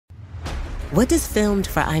What does filmed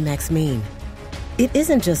for IMAX mean? It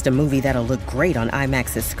isn't just a movie that'll look great on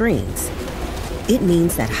IMAX's screens. It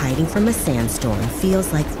means that hiding from a sandstorm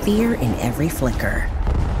feels like fear in every flicker.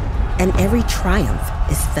 And every triumph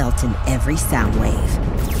is felt in every sound wave.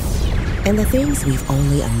 And the things we've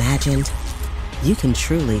only imagined, you can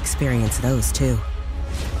truly experience those too.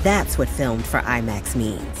 That's what filmed for IMAX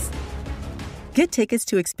means. Get tickets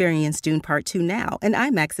to experience Dune Part 2 now and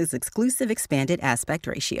IMAX's exclusive expanded aspect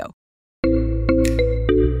ratio.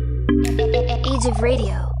 Age of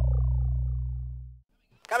Radio.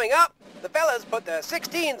 Coming up, the fellas put their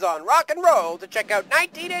 16s on rock and roll to check out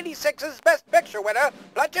 1986's Best Picture winner,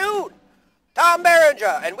 Platoon. Tom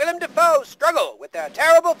Berenger and Willem Dafoe struggle with their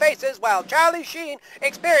terrible faces while Charlie Sheen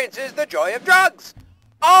experiences the joy of drugs.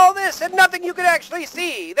 All this and nothing you can actually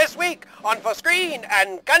see this week on For Screen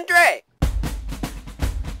and Country.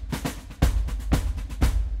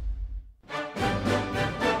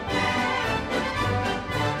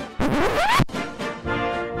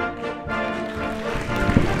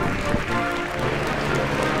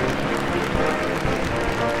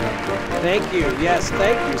 Thank you. Yes,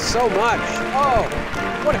 thank you so much. Oh,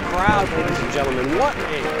 what a crowd, ladies and gentlemen. What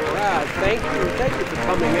a crowd. Thank you. Thank you for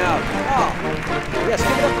coming out. Oh, yes,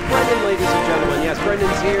 give it up for Brendan, ladies and gentlemen. Yes,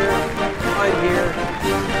 Brendan's here. I'm here.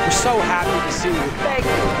 We're so happy to see you. Thank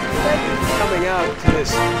you. Thank you for coming out to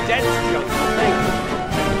this dense jungle. Thank you.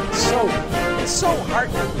 It's so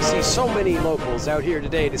heartening to see so many locals out here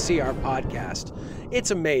today to see our podcast.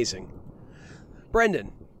 It's amazing.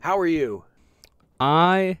 Brendan, how are you?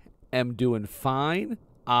 I am doing fine.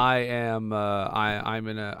 I'm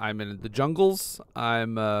in the jungles.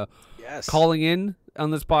 I'm yes. calling in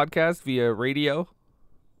on this podcast via radio.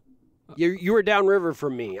 You are downriver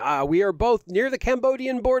from me. We are both near the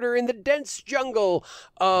Cambodian border in the dense jungle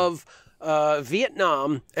of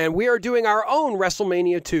Vietnam, and we are doing our own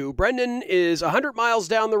WrestleMania 2. Brendan is 100 miles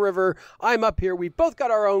down the river. I'm up here. We've both got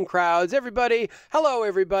our own crowds. Everybody, hello,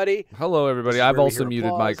 everybody. Hello, everybody. I've also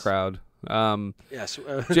muted my crowd. Yes,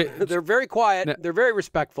 they're very quiet. They're very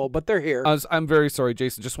respectful, but they're here. I'm very sorry,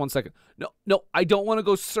 Jason. Just 1 second. No, I don't want to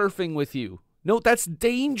go surfing with you. No, that's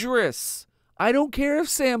dangerous. I don't care if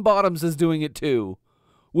Sam Bottoms is doing it too.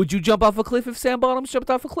 Would you jump off a cliff if Sam Bottoms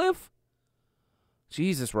jumped off a cliff?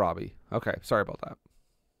 Jesus, Robbie. Okay, sorry about that.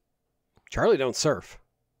 Charlie don't surf.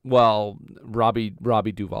 Well, Robbie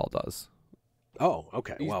Duvall does. Oh,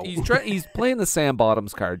 okay. He's playing the Sam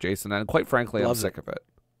Bottoms card, Jason, and quite frankly, I'm sick of it.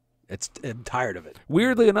 I'm tired of it.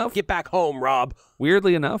 Weirdly enough, get back home, Rob.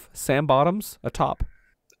 Weirdly enough, Sam Bottoms atop.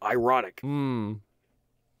 Ironic.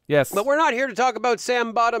 Yes, but we're not here to talk about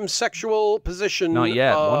Sam Bottoms' sexual position. Not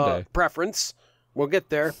yet. One day. Preference. We'll get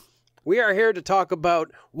there. We are here to talk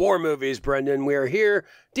about war movies, Brendan. We are here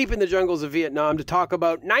deep in the jungles of Vietnam to talk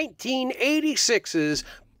about 1986's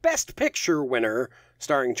Best Picture winner,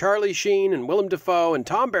 starring Charlie Sheen and Willem Dafoe and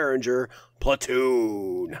Tom Berenger,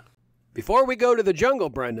 Platoon. Before we go to the jungle,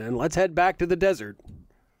 Brendan, let's head back to the desert.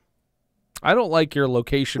 I don't like your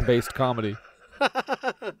location-based comedy.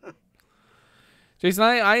 Jason,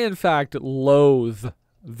 I in fact loathe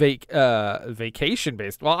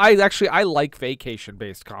vacation-based. Well, I like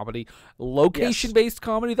vacation-based comedy. Location-based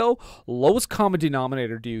comedy, though, lowest common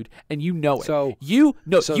denominator, dude, and you know it. So you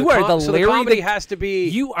are the Larry. The comedy has to be.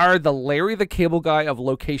 You are the Larry the Cable Guy of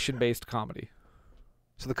location-based comedy.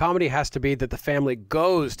 So the comedy has to be that the family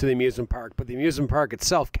goes to the amusement park, but the amusement park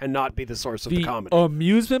itself cannot be the source of the comedy.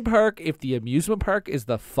 Amusement park, if the amusement park is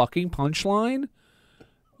the fucking punchline,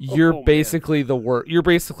 you're basically You're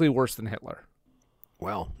basically worse than Hitler.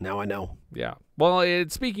 Well, now I know. Yeah. Well,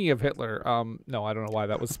 speaking of Hitler, no, I don't know why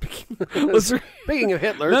that was speaking. Speaking of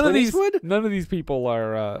Hitler, none of these people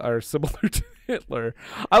are similar to Hitler.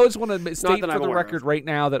 I just want to state for the record right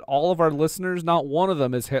now that all of our listeners, not one of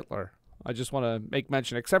them is Hitler. I just want to make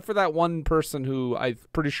mention, except for that one person who I'm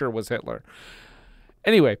pretty sure was Hitler.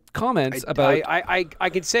 Anyway, comments about... I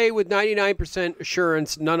can say with 99%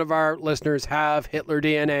 assurance none of our listeners have Hitler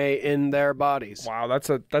DNA in their bodies. Wow,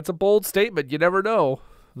 that's a bold statement. You never know.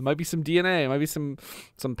 There might be some DNA. There might be some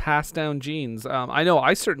passed down genes. I know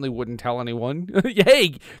I certainly wouldn't tell anyone.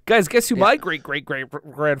 Hey, guys, guess who my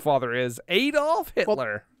great-great-great-grandfather is? Adolf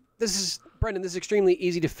Hitler. Well, Brendan, this is extremely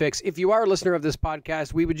easy to fix. If you are a listener of this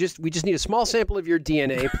podcast, we just need a small sample of your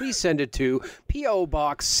DNA. Please send it to P.O.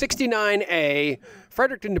 Box 69A,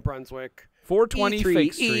 Fredericton, New Brunswick. 420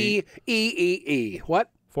 Fake Street. E.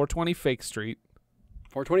 What? 420 Fake Street.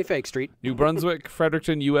 420 Fake Street. New Brunswick,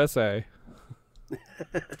 Fredericton, USA.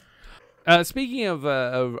 Speaking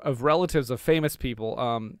of relatives of famous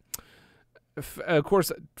people, of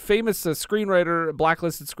course, famous screenwriter,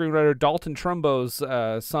 blacklisted screenwriter Dalton Trumbo's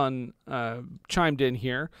son chimed in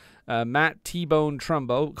here. Matt T-Bone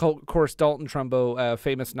Trumbo, of course, Dalton Trumbo,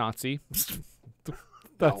 famous Nazi.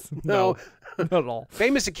 No, not at all.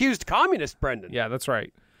 Famous accused communist, Brendan. Yeah, that's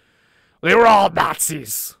right. They were all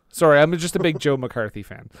Nazis. Sorry, I'm just a big Joe McCarthy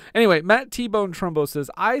fan. Anyway, Matt T-Bone Trumbo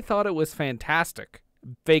says, I thought it was fantastic.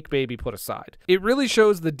 Fake baby put aside. It really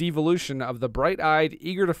shows the devolution of the bright-eyed,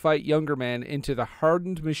 eager-to-fight younger man into the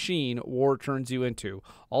hardened machine war turns you into.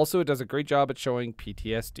 Also, it does a great job at showing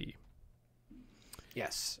PTSD.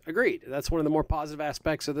 Yes, agreed. That's one of the more positive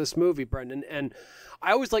aspects of this movie, Brendan. And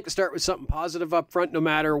I always like to start with something positive up front, no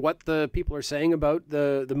matter what the people are saying about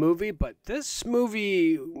the movie. But this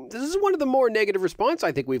movie, this is one of the more negative response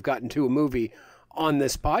I think we've gotten to a movie on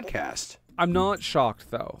this podcast. I'm not shocked,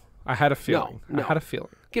 though. I had a feeling. No. I had a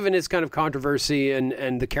feeling. Given its kind of controversy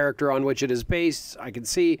and the character on which it is based, I can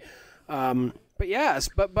see. But yes,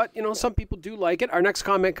 but you know, some people do like it. Our next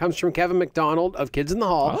comment comes from Kevin McDonald of Kids in the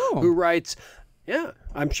Hall, who writes, yeah,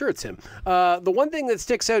 I'm sure it's him. The one thing that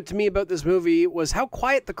sticks out to me about this movie was how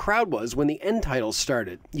quiet the crowd was when the end titles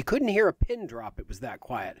started. You couldn't hear a pin drop. It was that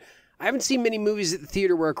quiet. I haven't seen many movies at the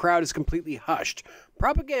theater where a crowd is completely hushed.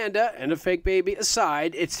 Propaganda and a fake baby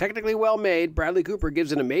aside, it's technically well made. Bradley Cooper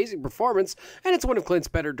gives an amazing performance, and it's one of Clint's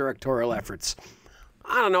better directorial efforts.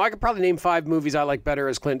 I don't know. I could probably name 5 movies I like better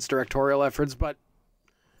as Clint's directorial efforts, but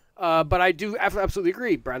I do absolutely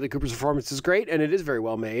agree. Bradley Cooper's performance is great, and it is very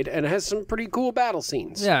well made, and it has some pretty cool battle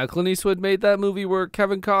scenes. Yeah, Clint Eastwood made that movie where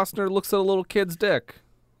Kevin Costner looks at a little kid's dick.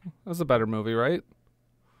 That's a better movie, right?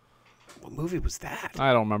 What movie was that?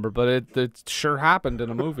 I don't remember, but it sure happened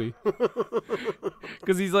in a movie.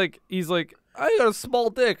 Because he's like, I got a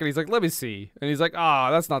small dick, and he's like, let me see, and he's like,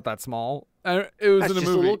 that's not that small. And it was That's in a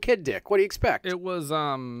just movie. a little kid dick. What do you expect? It was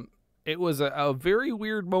a very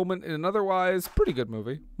weird moment in an otherwise pretty good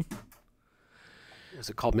movie. Was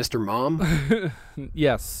it called Mr. Mom?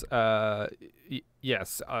 Yes,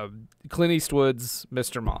 yes. Clint Eastwood's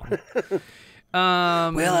Mr. Mom.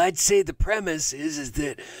 Well, I'd say the premise is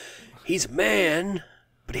that he's a man,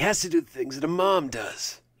 but he has to do the things that a mom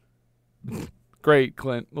does. Great,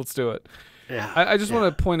 Clint. Let's do it. Yeah. I just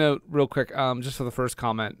want to point out real quick, just for the first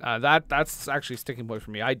comment, that's actually a sticking point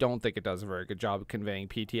for me. I don't think it does a very good job of conveying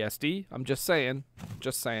PTSD. I'm just saying.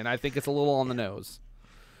 I think it's a little on the nose.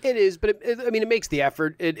 It is, but it makes the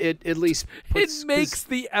effort. It at least puts, it makes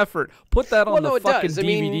the effort. Put that on the fucking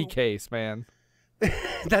DVD case, man.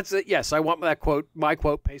 That's it. Yes, I want that quote. My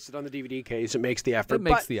quote pasted on the DVD case. It makes the effort. It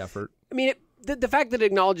makes the effort. I mean, the fact that it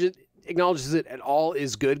acknowledges it at all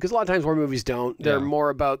is good, because a lot of times war movies don't. They're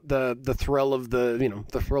more about the thrill of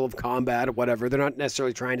the thrill of combat or whatever. They're not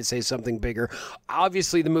necessarily trying to say something bigger.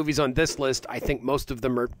 Obviously, the movies on this list, I think most of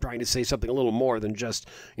them are trying to say something a little more than just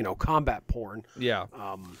combat porn. Yeah.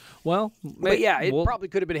 But yeah, it probably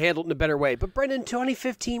could have been handled in a better way. But Brendan,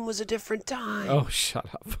 2015 was a different time. Oh, shut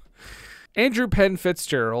up. Andrew Penn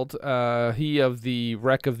Fitzgerald, he of the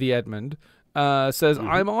Wreck of the Edmund, says,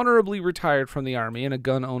 I'm honorably retired from the Army and a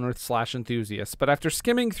gun owner / enthusiast, but after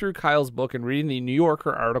skimming through Kyle's book and reading the New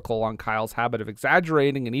Yorker article on Kyle's habit of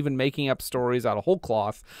exaggerating and even making up stories out of whole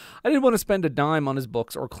cloth, I didn't want to spend a dime on his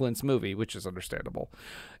books or Clint's movie, which is understandable.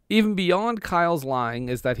 Even beyond Kyle's lying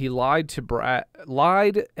is that he lied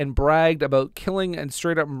and bragged about killing and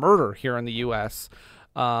straight-up murder here in the U.S.,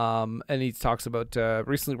 and he talks about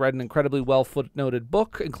recently read an incredibly well footnoted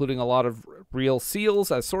book, including a lot of real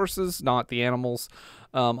SEALs as sources, not the animals,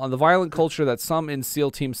 on the violent culture that some in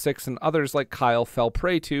SEAL Team 6 and others like Kyle fell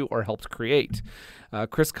prey to or helped create.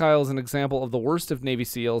 Chris Kyle is an example of the worst of Navy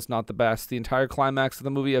SEALs, not the best. The entire climax of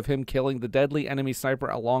the movie of him killing the deadly enemy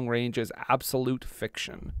sniper at long range is absolute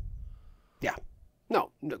fiction. Yeah.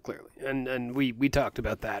 No, clearly. And we talked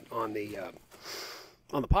about that on the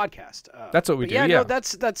podcast. That's what we do. No,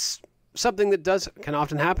 that's something that can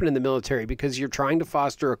often happen in the military, because you're trying to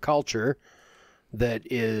foster a culture that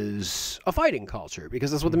is a fighting culture,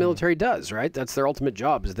 because that's what the military does, right? That's their ultimate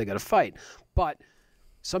job, is they got to fight. But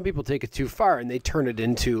some people take it too far and they turn it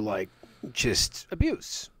into like just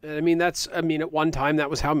abuse. And at one time that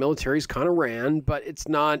was how militaries kind of ran, but it's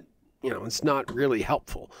not, it's not really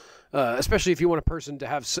helpful. Especially if you want a person to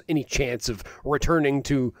have any chance of returning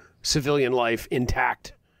to civilian life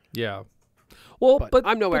intact. Yeah. Well, but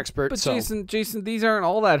I'm no expert. But so. Jason, these aren't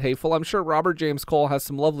all that hateful. I'm sure Robert James Cole has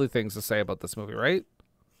some lovely things to say about this movie, right?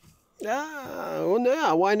 Well,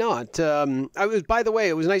 no, why not? By the way,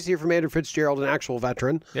 it was nice to hear from Andrew Fitzgerald, an actual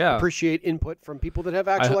veteran. Yeah. Appreciate input from people that have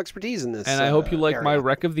actual expertise in this. And I hope you like area. my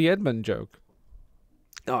Wreck of the Edmund joke.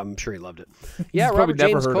 Oh, I'm sure he loved it. Yeah, Robert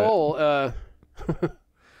James Cole.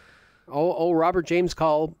 Robert James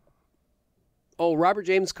Cole Oh, Robert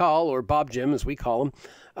James Call, or Bob Jim, as we call him.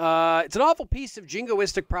 It's an awful piece of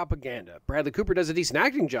jingoistic propaganda. Bradley Cooper does a decent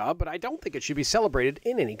acting job, but I don't think it should be celebrated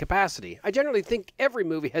in any capacity. I generally think every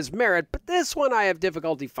movie has merit, but this one I have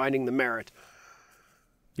difficulty finding the merit.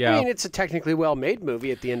 Yeah. I mean, it's a technically well-made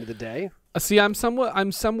movie at the end of the day. See, I'm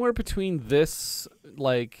somewhere between this,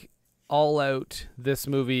 like, all out, this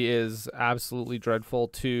movie is absolutely dreadful,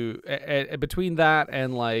 to between that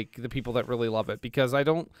and, like, the people that really love it, because I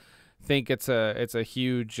don't think it's a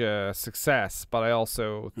huge success, but I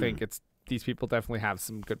also think these people definitely have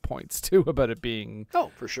some good points too about it being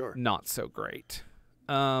for sure not so great.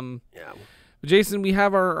 Jason, we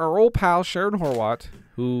have our old pal Sharon Horwath,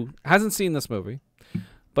 who hasn't seen this movie,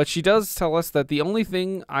 but she does tell us that the only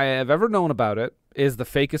thing I have ever known about it is the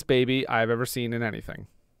fakest baby I've ever seen in anything.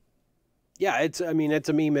 Yeah, it's a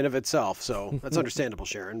meme in of itself, so that's understandable,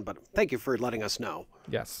 Sharon, but thank you for letting us know.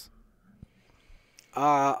 Yes.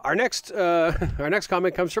 Our next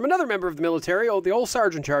comment comes from another member of the military, the old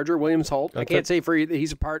Sergeant Charger, Williams Holt. I can't say for you that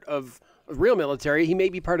he's a part of real military. He may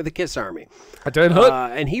be part of the KISS Army.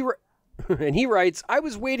 And he writes, I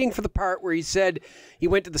was waiting for the part where he said he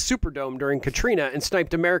went to the Superdome during Katrina and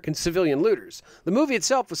sniped American civilian looters. The movie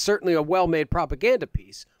itself was certainly a well-made propaganda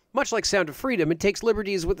piece. Much like Sound of Freedom, it takes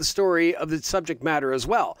liberties with the story of the subject matter as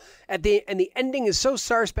well. And the ending is so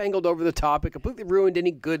star-spangled over the top, it completely ruined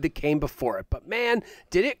any good that came before it. But man,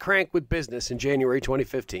 did it crank with business in January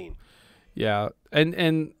 2015. Yeah,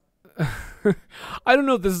 and I don't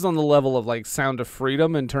know if this is on the level of like Sound of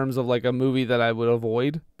Freedom in terms of like a movie that I would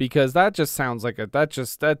avoid, because that just sounds like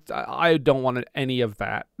I don't want any of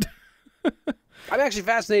that. I'm actually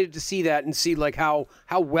fascinated to see that and see like how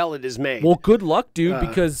well it is made. Well, good luck, dude,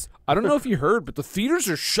 because I don't know if you heard, but the theaters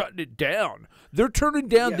are shutting it down. They're turning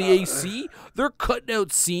down the AC. They're cutting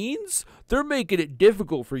out scenes. They're making it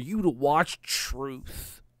difficult for you to watch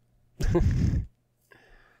truth.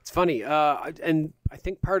 It's funny, and I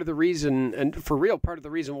think part of the reason, and for real, part of the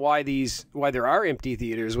reason why there are empty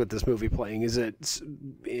theaters with this movie playing is that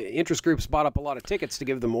interest groups bought up a lot of tickets to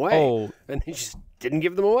give them away, and they just didn't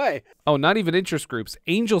give them away. Oh, not even interest groups.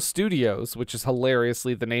 Angel Studios, which is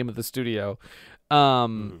hilariously the name of the studio,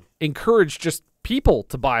 encouraged just people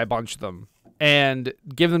to buy a bunch of them and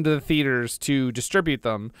give them to the theaters to distribute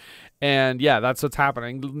them. And yeah, that's what's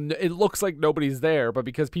happening. It looks like nobody's there, but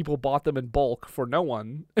because people bought them in bulk for no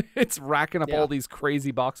one, it's racking up all these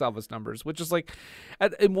crazy box office numbers, which is like,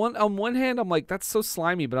 on one hand, I'm like, that's so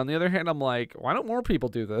slimy. But on the other hand, I'm like, why don't more people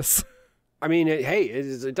do this? I mean,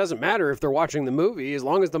 it doesn't matter if they're watching the movie as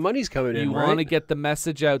long as the money's coming in, You want to get the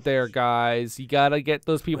message out there, guys. You got to get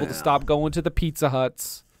those people to stop going to the Pizza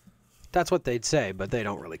Huts. That's what they'd say, but they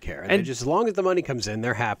don't really care. And just as long as the money comes in,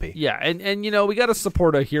 they're happy. Yeah, and you know, we got to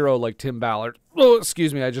support a hero like Tim Ballard. Oh,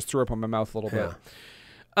 excuse me, I just threw up on my mouth a little bit.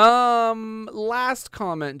 Last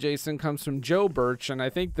comment, Jason, comes from Joe Birch, and I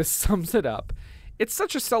think this sums it up. It's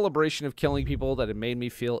such a celebration of killing people that it made me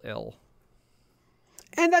feel ill.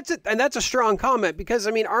 And that's a strong comment, because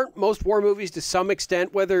I mean, aren't most war movies to some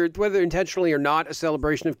extent, whether intentionally or not, a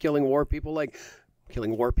celebration of killing war people, like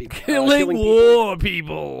killing war people, war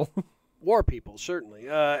people. War people, certainly,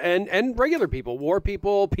 and regular people, war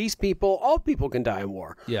people, peace people, all people can die in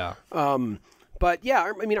war. Yeah. But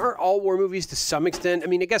yeah, I mean, aren't all war movies to some extent? I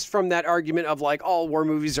mean, I guess from that argument of like all war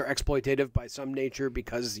movies are exploitative by some nature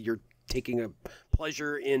because you're taking a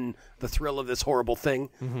pleasure in the thrill of this horrible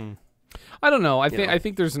thing. Mm-hmm. I don't know. I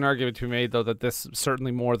think there's an argument to be made though that this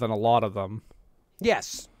certainly more than a lot of them.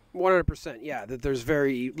 Yes, 100%. Yeah, that there's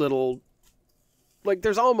very little, like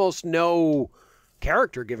there's almost no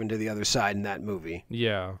character given to the other side in that movie.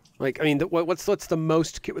 Yeah. Like, I mean, what's the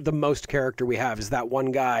most character we have is that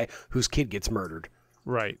one guy whose kid gets murdered.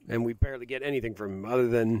 Right. And we barely get anything from him other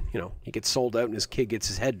than, you know, he gets sold out and his kid gets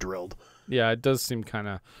his head drilled. Yeah, it does seem kind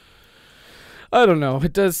of, I don't know.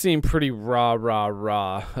 It does seem pretty raw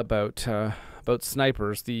about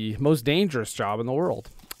snipers, the most dangerous job in the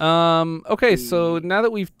world. Okay, so now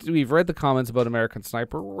that we've read the comments about American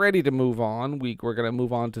Sniper, we're ready to move on. We're going to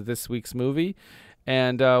move on to this week's movie,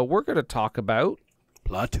 and we're going to talk about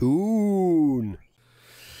Platoon.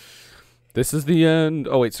 This is the end.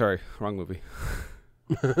 Oh, wait, sorry. Wrong movie.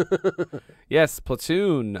 Yes,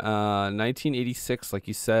 Platoon, 1986, like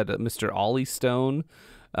you said, Mr. Ollie Stone.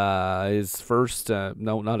 His first,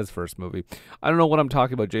 no, not his first movie. I don't know what I'm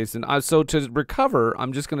talking about, Jason. So to recover,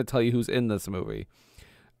 I'm just going to tell you who's in this movie.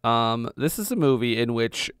 This is a movie in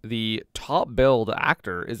which the top billed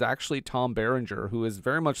actor is actually Tom Berenger, who is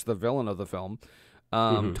very much the villain of the film.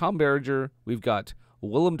 Tom Berenger, we've got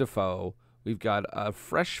Willem Dafoe, we've got a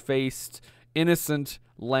fresh-faced, innocent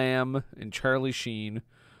lamb in Charlie Sheen.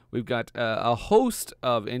 We've got a host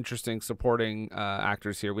of interesting supporting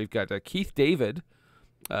actors here. We've got Keith David,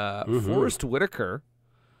 Forrest Whitaker,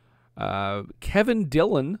 Kevin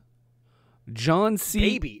Dillon, John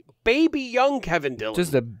C. Baby young Kevin Dillon.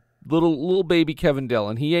 Just a little baby Kevin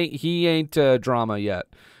Dillon. He ain't drama yet.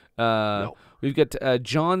 No. We've got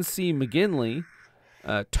John C. McGinley,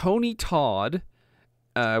 Tony Todd.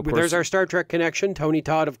 There's our Star Trek connection. Tony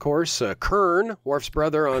Todd, of course. Kern, Worf's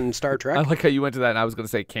brother on Star Trek. I like how you went to that, and I was going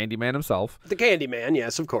to say Candyman himself. The Candyman,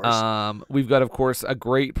 yes, of course. We've got, of course, a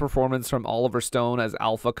great performance from Oliver Stone as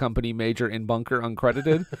Alpha Company Major in Bunker,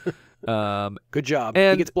 uncredited. Good job.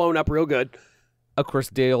 And he gets blown up real good. Of course,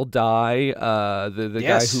 Dale Dye, the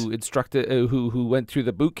Yes. guy who instructed, who went through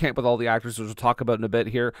the boot camp with all the actors, which we'll talk about in a bit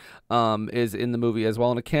here, is in the movie as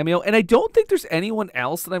well in a cameo. And I don't think there's anyone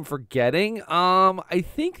else that I'm forgetting. I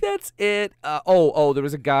think that's it. There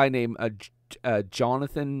was a guy named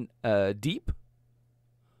Jonathan Depp.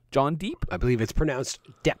 John Depp? I believe it's pronounced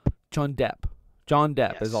Depp. John Depp. John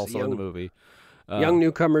Depp Yes, is also in the movie. Young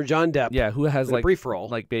newcomer John Depp. Yeah, who has a brief role,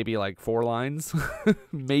 like maybe 4 lines,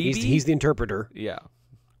 maybe. He's the interpreter. Yeah.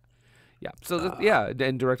 So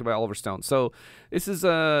and directed by Oliver Stone. So this is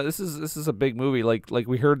a big movie. Like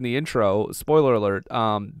we heard in the intro. Spoiler alert.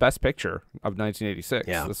 Best Picture of 1986.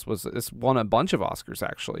 Yeah. This won a bunch of Oscars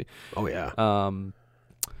actually. Oh yeah.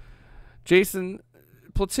 Jason,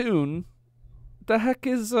 Platoon. The heck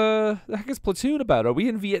is Platoon about? Are we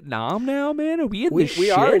in Vietnam now, man? Are we in the shit?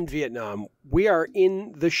 We are in Vietnam. We are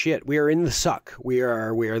in the shit. We are in the suck. We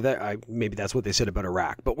are there. Maybe that's what they said about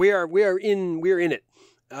Iraq, but we are in it.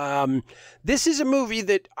 This is a movie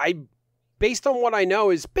that based on what I know,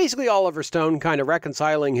 is basically Oliver Stone kind of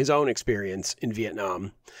reconciling his own experience in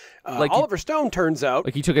Vietnam. Oliver Stone turns out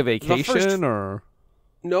like he took a vacation or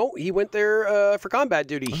no, he went there for combat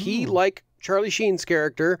duty. Oh. He, like Charlie Sheen's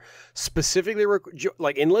character, specifically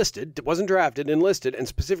enlisted, wasn't drafted, enlisted, and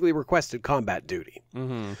specifically requested combat duty.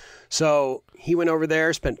 Mm-hmm. So he went over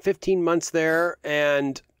there, spent 15 months there,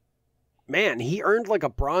 and man, he earned like a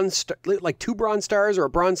bronze star, like 2 bronze stars or a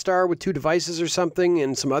bronze star with 2 devices or something,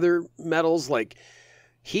 and some other medals. Like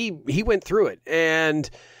he went through it, and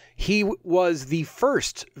he was the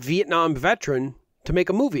first Vietnam veteran to make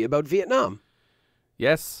a movie about Vietnam.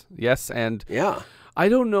 Yes, and yeah. I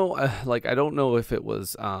don't know, I don't know if it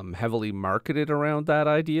was heavily marketed around that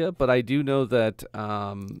idea, but I do know that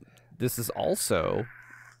this is also,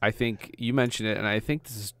 I think you mentioned it, and I think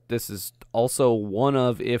this is also one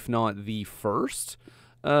of, if not the first,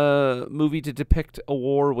 movie to depict a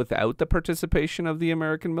war without the participation of the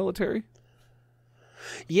American military.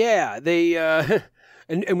 Yeah, they.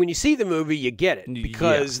 And when you see the movie, you get it,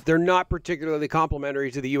 because they're not particularly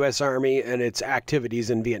complimentary to the U.S. Army and its activities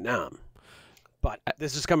in Vietnam. But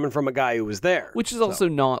this is coming from a guy who was there. Which is also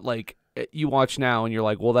not like, you watch now and you're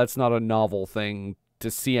like, well, that's not a novel thing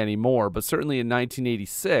to see anymore. But certainly in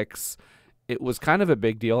 1986, it was kind of a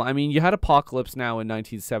big deal. I mean, you had Apocalypse Now in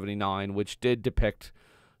 1979, which did depict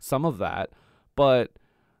some of that. But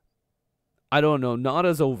I don't know, not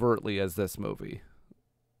as overtly as this movie.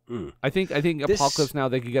 I think Apocalypse Now,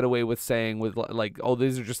 they could get away with saying with like, oh,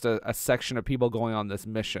 these are just a section of people going on this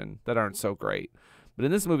mission that aren't so great. But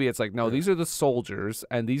in this movie, it's like, no, these are the soldiers,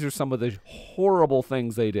 and these are some of the horrible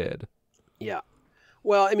things they did. Yeah.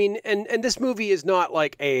 Well, I mean, and this movie is not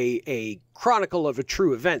like a chronicle of a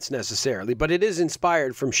true events necessarily, but it is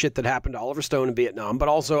inspired from shit that happened to Oliver Stone in Vietnam, but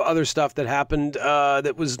also other stuff that happened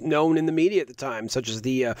that was known in the media at the time, such as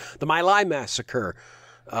the My Lai massacre,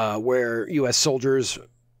 where U.S. soldiers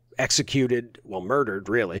murdered,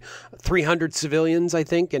 really, 300 civilians, I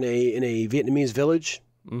think, in a Vietnamese village.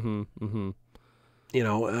 Mm-hmm. Mm-hmm. You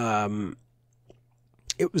know,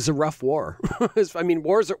 it was a rough war. I mean,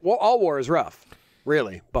 all war is rough,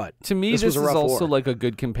 really. But to me, this is also like a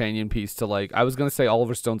good companion piece to, like, I was going to say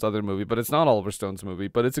Oliver Stone's other movie, but it's not Oliver Stone's movie.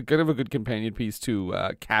 But it's a good companion piece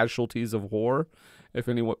to Casualties of War. If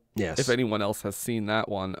anyone else has seen that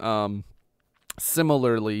one,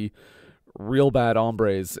 similarly, real bad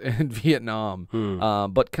hombres in Vietnam,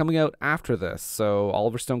 but coming out after this. So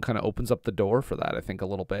Oliver Stone kind of opens up the door for that, I think, a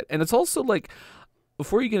little bit. And it's also like,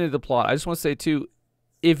 before you get into the plot, I just want to say too,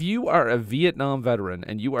 if you are a Vietnam veteran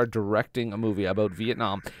and you are directing a movie about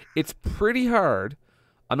Vietnam, it's pretty hard.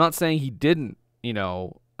 I'm not saying he didn't,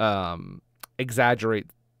 exaggerate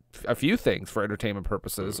a few things for entertainment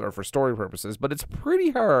purposes or for story purposes, but it's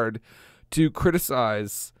pretty hard to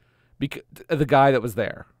criticize the guy that was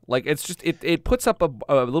there. Like, it's just, it puts up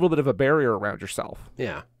a little bit of a barrier around yourself.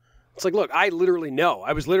 Yeah. It's like, look, I literally know.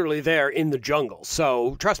 I was literally there in the jungle,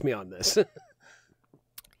 so trust me on this.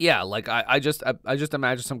 Yeah, like, I just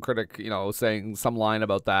imagine some critic, saying some line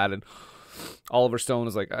about that, and Oliver Stone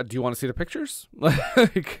is like, do you want to see the pictures?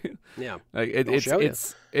 Like, yeah, like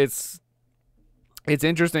it's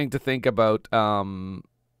interesting to think about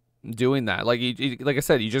doing that. Like like I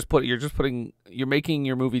said, you're making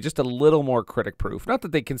your movie just a little more critic proof. Not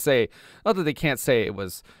that they can't say it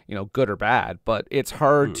was, you know, good or bad, but it's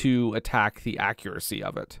hard to attack the accuracy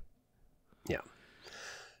of it. Yeah.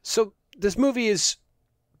 So this movie is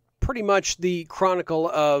pretty much the chronicle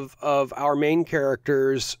of our main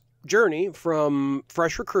character's journey from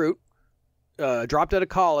fresh recruit, dropped out of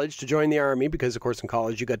college to join the Army because, of course, in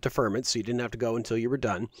college you got deferment, so you didn't have to go until you were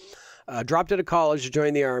done. Dropped out of college to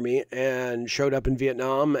join the Army and showed up in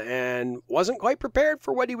Vietnam and wasn't quite prepared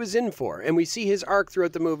for what he was in for. And we see his arc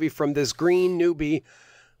throughout the movie from this green newbie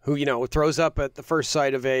who, you know, throws up at the first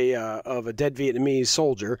sight of a dead Vietnamese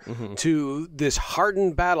soldier to this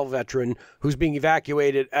hardened battle veteran who's being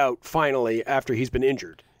evacuated out finally after he's been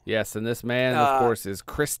injured. Yes, and this man, of course, is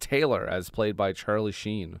Chris Taylor, as played by Charlie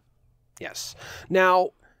Sheen. Yes. Now,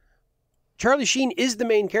 Charlie Sheen is the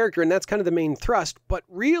main character, and that's kind of the main thrust, but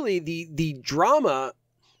really the drama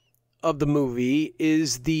of the movie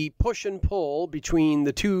is the push and pull between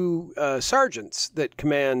the two sergeants that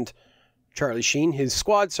command Charlie Sheen, his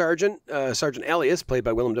squad sergeant, Sergeant Elias, played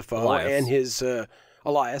by Willem Dafoe, and his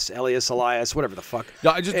Elias, whatever the fuck. No,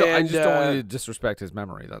 I just don't want you to disrespect his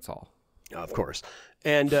memory, that's all. Of course.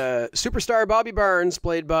 And superstar Bobby Barnes,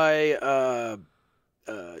 played by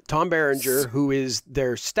Tom Berenger, who is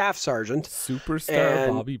their staff sergeant. Superstar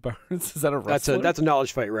Bobby Barnes? Is that a wrestler? That's a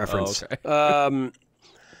Knowledge Fight reference. Oh, okay.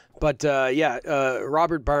 But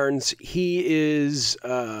Robert Barnes, he's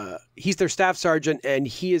their staff sergeant, and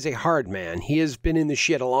he is a hard man. He has been in the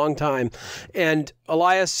shit a long time. And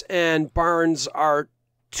Elias and Barnes are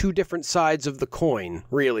two different sides of the coin,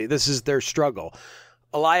 really. This is their struggle.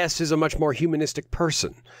 Elias is a much more humanistic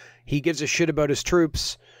person. He gives a shit about his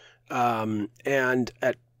troops, and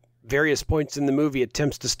at various points in the movie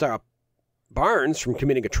attempts to stop Barnes from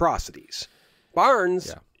committing atrocities.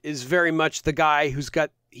 Barnes is very much the guy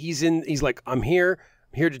he's like, I'm here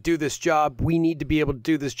to do this job. We need to be able to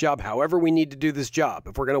do this job however we need to do this job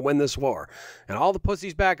if we're going to win this war. And all the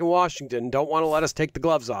pussies back in Washington don't want to let us take the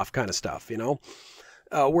gloves off kind of stuff, you know?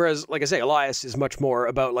 Whereas, like I say, Elias is much more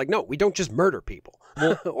about like, no, we don't just murder people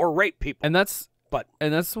or rape people. And that's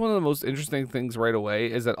one of the most interesting things right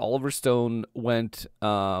away is that Oliver Stone went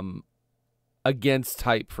against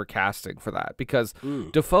type for casting for that, because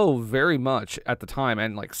Dafoe very much at the time,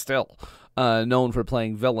 and like still known for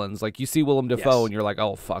playing villains. Like you see Willem Dafoe and you're like,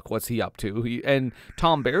 oh fuck, what's he up to? And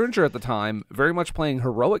Tom Berenger at the time very much playing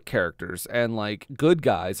heroic characters and like good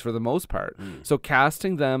guys for the most part. So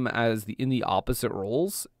casting them as in the opposite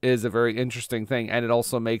roles is a very interesting thing, and it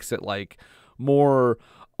also makes it like more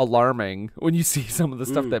alarming when you see some of the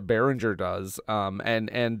stuff that Berenger does,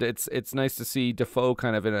 and it's nice to see Dafoe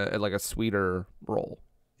kind of in a sweeter role.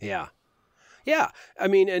 Yeah. I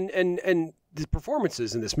mean, and the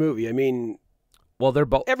performances in this movie, I mean, well, they're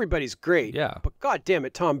both, everybody's great. Yeah, but god damn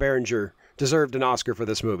it, Tom Berenger deserved an Oscar for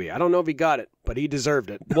this movie. I don't know if he got it, but he deserved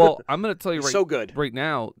it. Well, I'm going to tell you so good right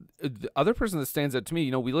now, the other person that stands out to me,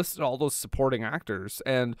 you know, we listed all those supporting actors,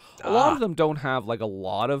 and a lot of them don't have like a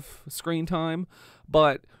lot of screen time,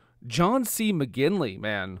 but John C. McGinley,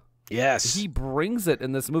 man. Yes. He brings it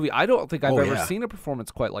in this movie. I don't think I've ever seen a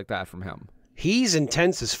performance quite like that from him. He's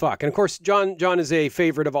intense as fuck. And of course, John is a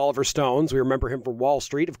favorite of Oliver Stone's. We remember him from Wall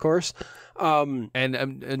Street, of course.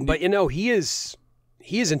 But you know, he is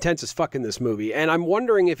intense as fuck in this movie. And I'm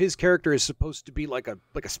wondering if his character is supposed to be like a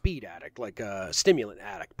speed addict, like a stimulant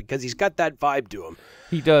addict, because he's got that vibe to him.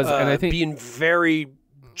 He does, and I think being very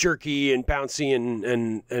jerky and bouncy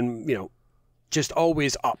and you know, just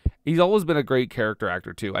always up. He's always been a great character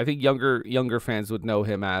actor too. I think younger fans would know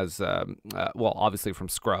him as well, obviously from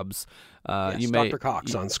Scrubs. Yes, Dr.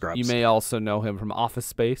 Cox on Scrubs. You may also know him from Office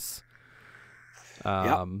Space.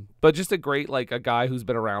 But just a great, like, a guy who's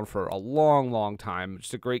been around for a long time.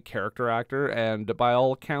 Just a great character actor, and by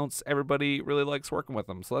all accounts, everybody really likes working with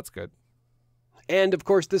him. So that's good. And of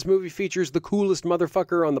course, this movie features the coolest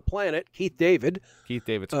motherfucker on the planet, Keith David. Keith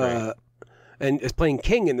David's great. And is playing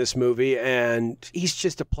King in this movie, and he's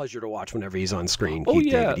just a pleasure to watch whenever he's on screen. Oh,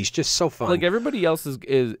 Keith David, he's just so fun. Like everybody else is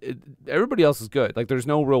good. Like there's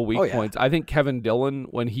no real weak points. I think Kevin Dillon,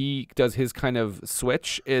 when he does his kind of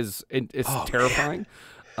switch, is terrifying.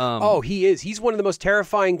 He is. He's one of the most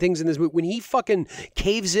terrifying things in this movie. When he fucking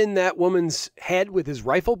caves in that woman's head with his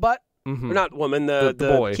rifle butt, or not woman, the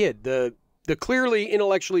boy. Kid, the clearly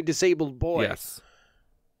intellectually disabled boy. Yes.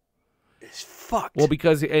 It's fucked. Well,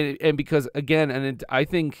 because again, I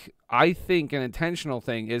think an intentional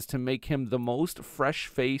thing is to make him the most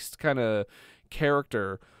fresh-faced kind of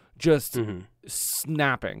character, just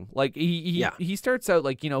snapping. Like he starts out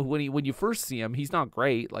like, you know, when you first see him, he's not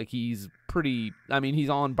great. Like he's pretty. I mean, he's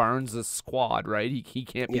on Barnes' squad, right? He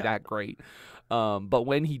can't be that great. But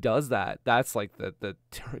when he does that, that's like the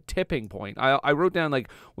tipping point. I wrote down like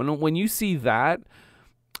when you see that.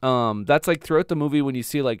 That's like throughout the movie when you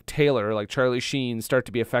see like Taylor, like Charlie Sheen, start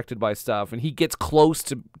to be affected by stuff, and he gets close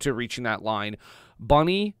to reaching that line.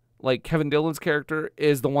 Bunny, like Kevin Dillon's character,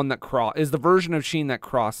 is the one that is the version of Sheen that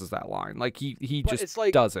crosses that line. Like he just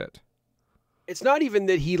does it. It's not even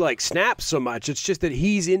that he like snaps so much. It's just that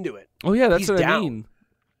he's into it. Oh yeah, that's what I mean.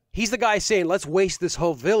 He's the guy saying, let's waste this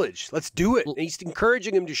whole village. Let's do it. And he's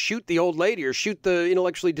encouraging him to shoot the old lady or shoot the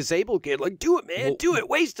intellectually disabled kid. Like, do it, man. Do it.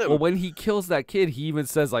 Waste him. Well, when he kills that kid, he even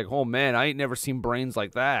says, like, oh, man, I ain't never seen brains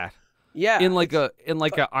like that. Yeah. In like a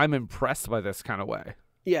I'm impressed by this kind of way.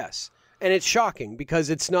 Yes. And it's shocking because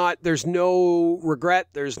there's no regret.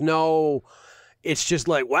 It's just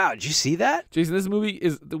like, wow, did you see that? Jason, this movie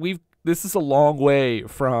this is a long way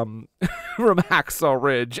from Hacksaw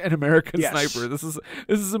Ridge and American Sniper. This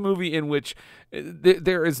is a movie in which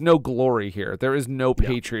there is no glory here. There is no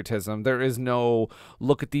patriotism. There is no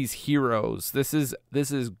look at these heroes. This is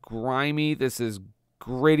grimy. This is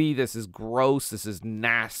gritty. This is gross. This is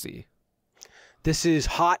nasty. This is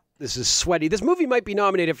hot. This is sweaty. This movie might be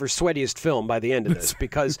nominated for sweatiest film by the end of this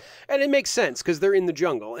because, and it makes sense because they're in the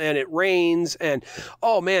jungle and it rains and,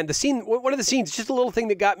 oh man, one of the scenes, just a little thing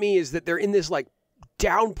that got me is that they're in this like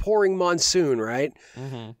downpouring monsoon, right?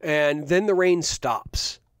 Mm-hmm. And then the rain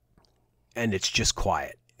stops and it's just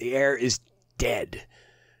quiet. The air is dead.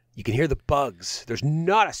 You can hear the bugs. There's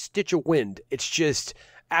not a stitch of wind. It's just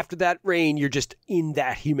after that rain, you're just in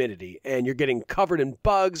that humidity and you're getting covered in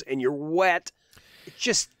bugs and you're wet.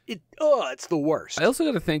 It's the worst. I also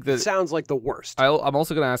got to think that it sounds like the worst. I'm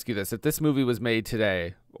also going to ask you this: if this movie was made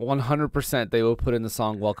today, 100% they will put in the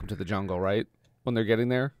song "Welcome to the Jungle," right? When they're getting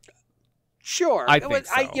there. Sure, I think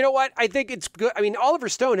so. You know what? I think it's good. I mean, Oliver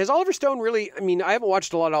Stone really? I mean, I haven't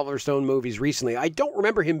watched a lot of Oliver Stone movies recently. I don't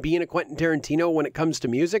remember him being a Quentin Tarantino when it comes to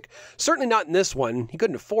music. Certainly not in this one. He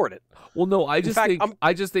couldn't afford it. Well, no, I just think.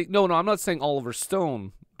 No, I'm not saying Oliver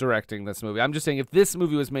Stone directing this movie. I'm just saying if this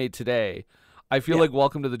movie was made today, I feel like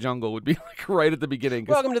Welcome to the Jungle would be like right at the beginning.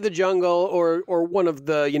 Welcome to the Jungle, or one of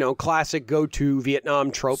the classic go-to Vietnam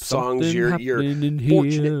trope songs. You're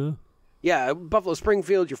fortunate. Yeah, Buffalo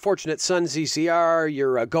Springfield, Your Fortunate Son, CCR,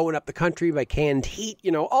 you're Going Up the Country by Canned Heat,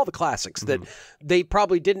 all the classics that they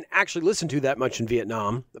probably didn't actually listen to that much in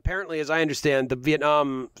Vietnam. Apparently, as I understand, the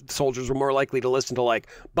Vietnam soldiers were more likely to listen to like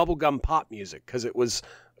bubblegum pop music because it was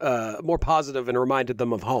more positive and reminded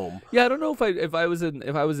them of home. Yeah, I don't know if I was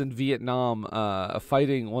in Vietnam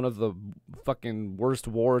fighting one of the fucking worst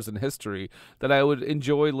wars in history that I would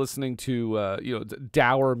enjoy listening to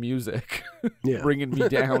dour music, bringing me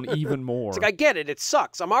down even more. It's like, I get it. It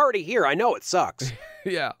sucks. I'm already here. I know it sucks.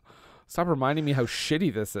 Yeah. Stop reminding me how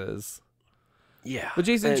shitty this is. Yeah. But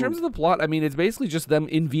Jason, in terms of the plot, I mean, it's basically just them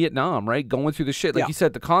in Vietnam, right? Going through the shit. Like you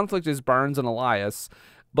said, the conflict is Barnes and Elias,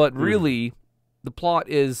 but really the plot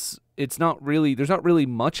is, there's not really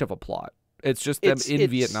much of a plot. It's just them in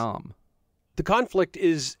Vietnam. The conflict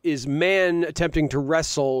is man attempting to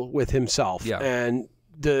wrestle with himself and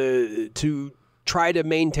to try to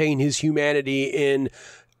maintain his humanity in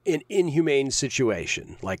an inhumane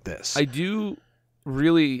situation like this. I do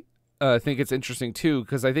really think it's interesting too,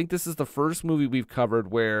 because I think this is the first movie we've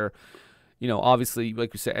covered where, obviously,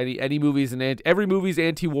 like you said, every movie's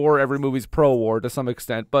anti-war, every movie's pro-war to some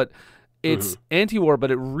extent, but it's anti-war,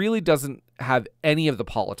 but it really doesn't have any of the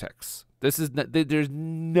politics. There's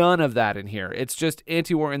none of that in here. It's just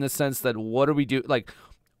anti-war in the sense that what are we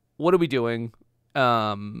doing?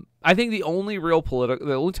 I think the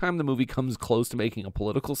only time the movie comes close to making a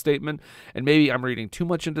political statement, and maybe I'm reading too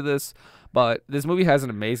much into this, but this movie has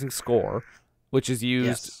an amazing score, which is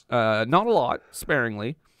used not a lot,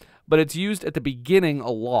 sparingly, but it's used at the beginning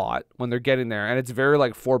a lot when they're getting there, and it's very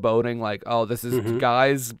like foreboding, like, oh, this is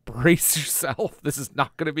guys, brace yourself, this is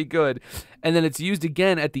not going to be good. And then it's used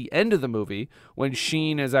again at the end of the movie when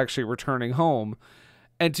Sheen is actually returning home,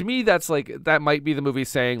 and to me that might be the movie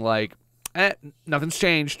saying like, nothing's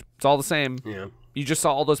changed, it's all the same. Yeah, you just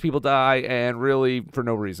saw all those people die, and really for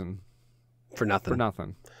no reason, for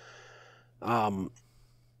nothing.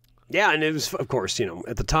 Yeah, and it was, of course,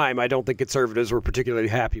 at the time, I don't think conservatives were particularly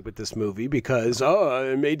happy with this movie because,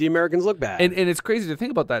 it made the Americans look bad. And it's crazy to think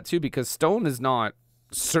about that, too, because Stone is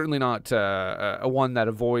certainly not a one that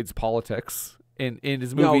avoids politics in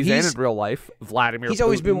his movies and in real life. Vladimir He's Putin.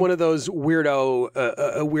 Always been one of those weirdo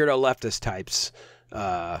leftist types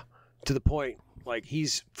to the point Like,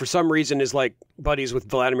 he's, for some reason, is like buddies with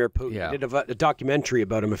Vladimir Putin. Yeah. He did a documentary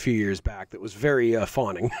about him a few years back that was very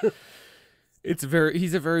fawning. He's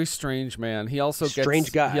a very strange man. He also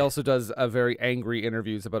Strange guy. He also does very angry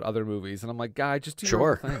interviews about other movies, and I'm like, guy, just do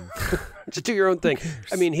your own thing. Just do your own thing.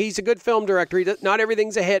 I mean, he's a good film director. Not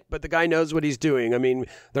everything's a hit, but the guy knows what he's doing. I mean,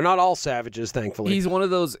 they're not all savages, thankfully. He's one of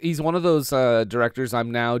those directors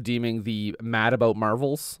I'm now deeming the mad about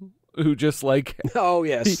Marvels. Who just like oh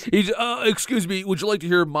yes he's excuse me, would you like to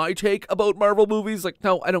hear my take about Marvel movies? Like,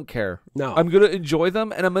 no, I don't care. No, I'm gonna enjoy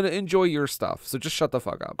them and I'm gonna enjoy your stuff, so just shut the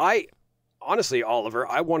fuck up. Honestly, Oliver,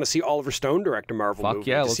 I want to see Oliver Stone direct a Marvel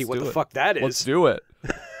movie to see what the fuck that is. Let's do it.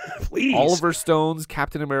 Please. Oliver Stone's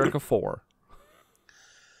Captain America 4.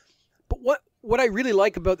 But what I really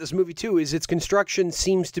like about this movie too is its construction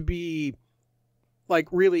seems to be like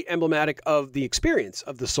really emblematic of the experience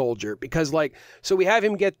of the soldier, because like, so we have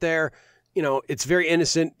him get there, you know, it's very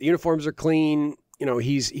innocent, the uniforms are clean, you know,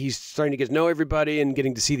 he's starting to get to know everybody and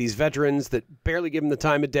getting to see these veterans that barely give him the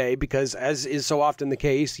time of day, because as is so often the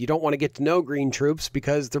case, you don't want to get to know green troops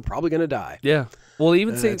because they're probably going to die. Yeah. Well,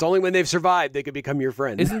 even say it's only when they've survived they could become your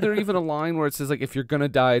friend. Isn't there even a line where it says like, if you're going to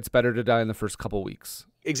die, it's better to die in the first couple weeks?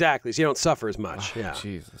 Exactly. So you don't suffer as much. Yeah.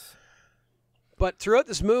 Jesus. But throughout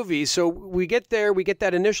this movie, so we get there, we get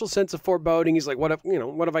that initial sense of foreboding. He's like, what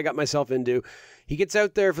have I got myself into? He gets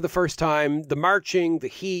out there for the first time, the marching, the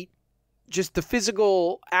heat, just the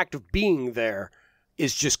physical act of being there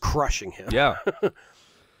is just crushing him. Yeah.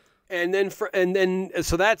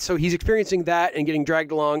 So he's experiencing that and getting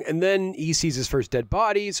dragged along, and then he sees his first dead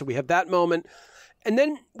body, so we have that moment. And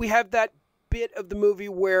then we have that bit of the movie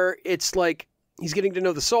where it's like he's getting to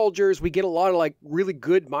know the soldiers. We get a lot of like really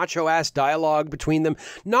good macho-ass dialogue between them.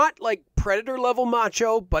 Not like Predator-level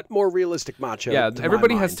macho, but more realistic macho. Yeah,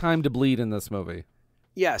 everybody has time to bleed in this movie.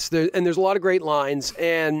 Yes, there's a lot of great lines.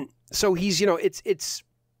 And so he's, you know,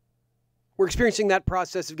 we're experiencing that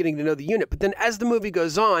process of getting to know the unit. But then as the movie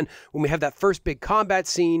goes on, when we have that first big combat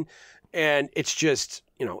scene, and it's just,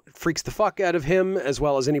 you know, it freaks the fuck out of him as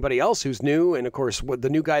well as anybody else who's new. And of course, the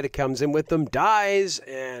new guy that comes in with them dies,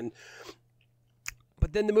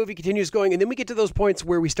 but then the movie continues going, and then we get to those points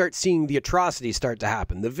where we start seeing the atrocities start to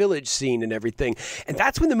happen, the village scene and everything. And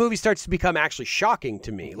that's when the movie starts to become actually shocking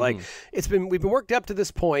to me. Like, we've been worked up to this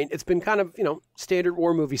point. It's been kind of, you know, standard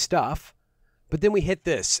war movie stuff. But then we hit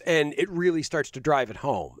this, and it really starts to drive it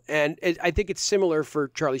home. And I think it's similar for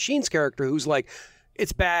Charlie Sheen's character, who's like,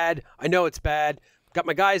 it's bad. I know it's bad. Got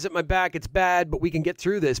my guys at my back. It's bad, but we can get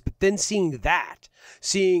through this. But then seeing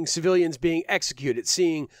civilians being executed,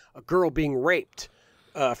 seeing a girl being raped,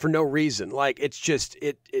 for no reason. Like, it's just,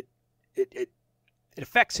 it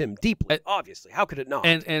affects him deeply, obviously. How could it not?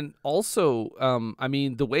 And also, I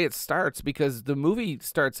mean, the way it starts, because the movie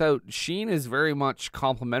starts out, Sheen is very much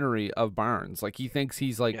complimentary of Barnes. Like, he thinks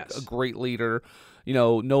he's like a great leader, you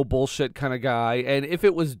know, no bullshit kind of guy. And if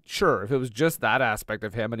it was just that aspect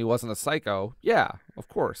of him and he wasn't a psycho, yeah, of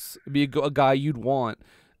course. It'd be a guy you'd want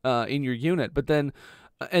in your unit. But then...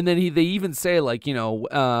 And then they even say, like, you know,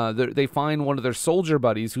 they find one of their soldier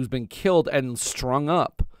buddies who's been killed and strung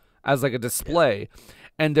up as like a display. Yeah.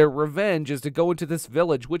 And their revenge is to go into this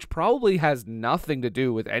village, which probably has nothing to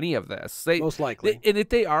do with any of this. Most likely. And if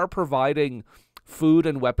they are providing food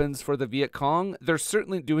and weapons for the Viet Cong, they're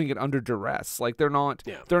certainly doing it under duress. Like, they're not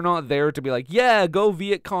there to be like, yeah, go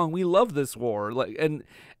Viet Cong, we love this war. Like,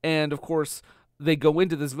 and of course, they go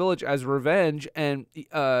into this village as revenge, and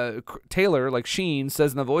Taylor, like Sheen,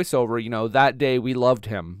 says in the voiceover, you know, that day we loved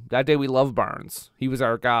him. That day we loved Barnes. He was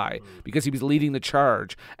our guy because he was leading the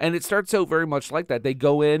charge. And it starts out very much like that. They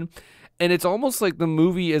go in, and it's almost like the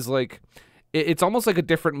movie is like, it's almost like a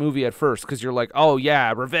different movie at first, because you're like, oh,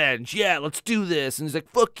 yeah, revenge. Yeah, let's do this. And he's like,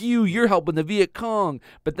 fuck you, you're helping the Viet Cong.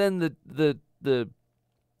 But then the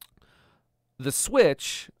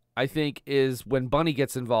switch, I think, is when Bunny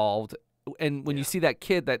gets involved. And when you see that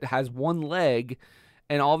kid that has one leg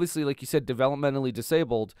and obviously, like you said, developmentally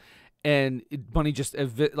disabled, and Bunny just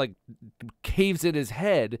like caves in his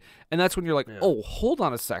head, and that's when you're like, oh, hold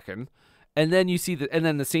on a second. And then you see and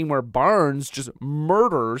then the scene where Barnes just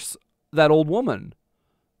murders that old woman,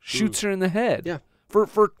 shoots her in the head. Yeah. For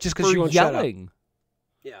just because she won't yelling. Shut up.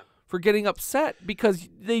 Yeah. For getting upset because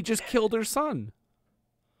they just killed her son.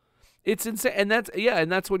 It's insane. And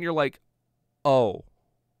that's when you're like, oh.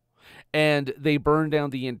 And they burn down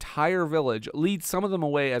the entire village, lead some of them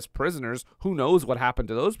away as prisoners. Who knows what happened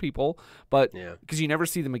to those people? But because you never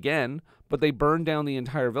see them again. But they burn down the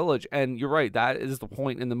entire village, and you're right. That is the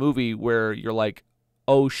point in the movie where you're like,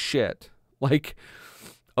 "Oh shit!" Like,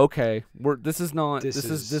 okay, this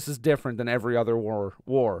is different than every other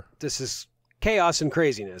war. This is chaos and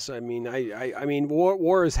craziness. I mean, I mean,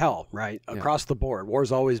 war is hell, right? Yeah. Across the board, war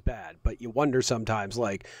is always bad. But you wonder sometimes,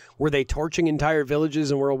 like, were they torching entire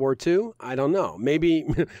villages in World War II? I don't know. Maybe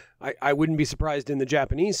I wouldn't be surprised in the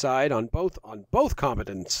Japanese side on both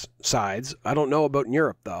combatants sides. I don't know about in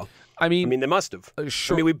Europe though. I mean, they must have.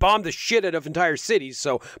 Sure. I mean, we bombed the shit out of entire cities,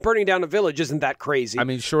 so burning down a village isn't that crazy. I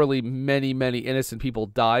mean, surely many, many innocent people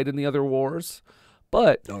died in the other wars,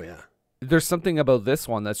 but oh yeah, there's something about this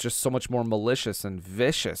one that's just so much more malicious and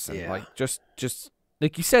vicious, and like just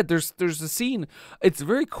like you said, there's a scene. It's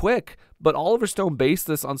very quick, but Oliver Stone based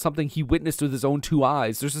this on something he witnessed with his own 2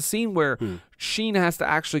 eyes. There's a scene where Sheen has to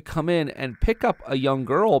actually come in and pick up a young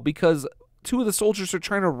girl because 2 of the soldiers are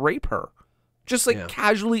trying to rape her. Just like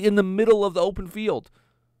casually in the middle of the open field.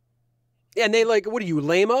 Yeah, and they like, what are you,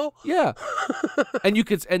 lame-o? Yeah. And you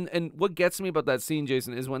could, and what gets me about that scene,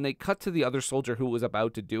 Jason, is when they cut to the other soldier who was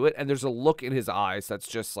about to do it, and there's a look in his eyes that's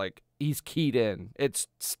just like, he's keyed in. It's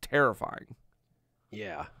terrifying.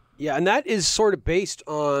 Yeah. Yeah, and that is sort of based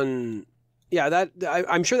on,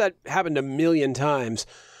 I'm sure that happened a million times.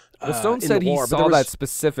 Well, Stone said he saw that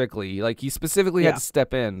specifically. Like, he specifically had to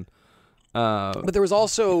step in. But there was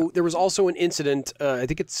also an incident. I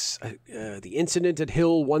think it's the incident at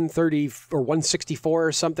Hill 130 or 164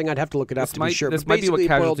 or something. I'd have to look it up to be sure. This might be what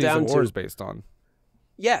Casualties of War is based on.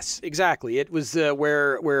 Yes, exactly. It was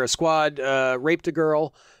where a squad raped a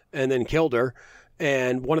girl and then killed her,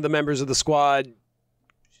 and one of the members of the squad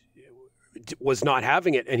was not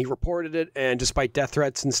having it, and he reported it. And despite death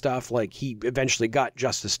threats and stuff, like, he eventually got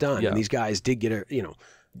justice done, and these guys did get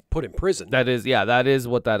put in prison. That is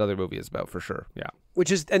what that other movie is about for sure. Yeah.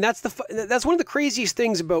 That's one of the craziest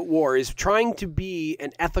things about war is trying to be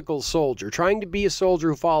an ethical soldier, trying to be a soldier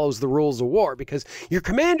who follows the rules of war, because your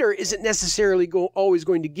commander isn't necessarily always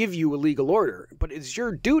going to give you a legal order, but it's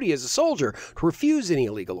your duty as a soldier to refuse any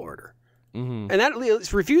illegal order. Mm-hmm.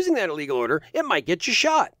 And refusing that illegal order, it might get you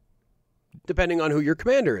shot, depending on who your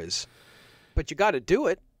commander is. But you got to do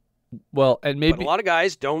it. Well, and maybe but a lot of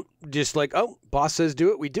guys don't just like, oh, boss says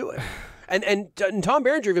do it, we do it. And Tom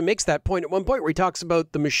Berenger even makes that point at one point where he talks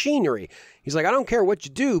about the machinery. He's like, I don't care what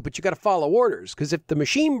you do, but you got to follow orders, because if the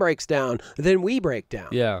machine breaks down, then we break down.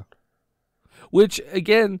 Yeah. Which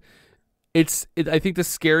again, I think the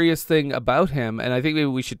scariest thing about him, and I think maybe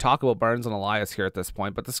we should talk about Barnes and Elias here at this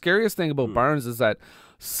point, but the scariest thing about Barnes is that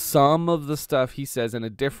some of the stuff he says in a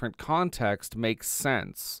different context makes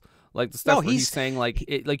sense. Like the stuff where he's saying, like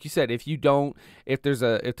you said, if there's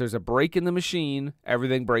a break in the machine,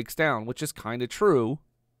 everything breaks down, which is kind of true.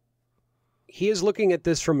 He is looking at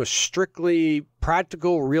this from a strictly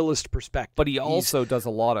practical, realist perspective. But he also does a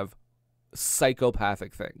lot of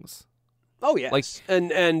psychopathic things. Oh yes,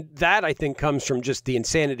 and that I think comes from just the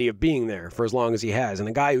insanity of being there for as long as he has, and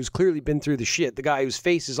a guy who's clearly been through the shit, the guy whose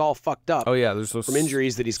face is all fucked up. Oh yeah, there's from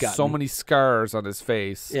injuries that he's got. So many scars on his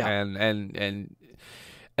face, and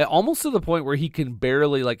almost to the point where he can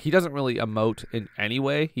barely, like, he doesn't really emote in any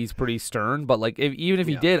way. He's pretty stern, but like even if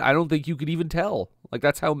he did, I don't think you could even tell. Like,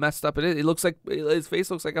 that's how messed up it is. It looks like his face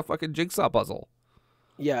looks like a fucking jigsaw puzzle.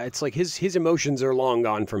 Yeah, it's like his emotions are long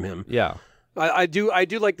gone from him. Yeah. I do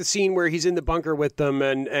like the scene where he's in the bunker with them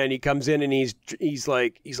and he comes in and he's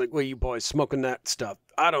like, well, you boys smoking that stuff.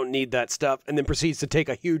 I don't need that stuff. And then proceeds to take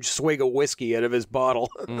a huge swig of whiskey out of his bottle.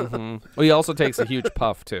 Mm-hmm. Well, he also takes a huge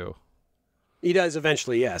puff too. He does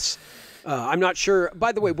eventually, yes. I'm not sure.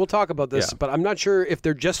 By the way, we'll talk about this, but I'm not sure if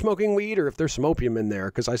they're just smoking weed or if there's some opium in there,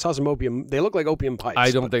 because I saw some opium. They look like opium pipes.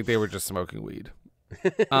 I don't think they were just smoking weed.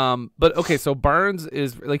 But okay, so Barnes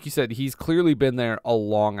is, like you said, he's clearly been there a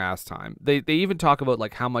long ass time. They even talk about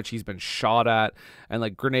like how much he's been shot at and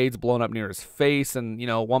like grenades blown up near his face. And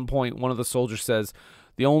at one point, one of the soldiers says,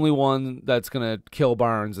 the only one that's gonna kill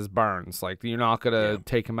Barnes is Barnes. Like, you're not gonna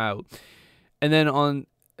take him out. And then on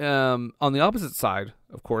the opposite side,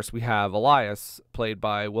 of course, we have Elias, played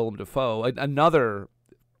by Willem Dafoe, another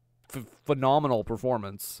phenomenal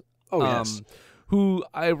performance. Oh yes. Who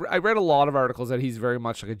I read a lot of articles that he's very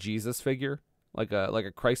much like a Jesus figure, like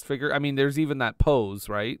a Christ figure. I mean, there's even that pose,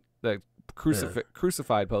 right? The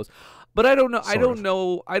crucified pose. But I don't know. I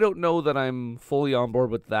don't know that I'm fully on board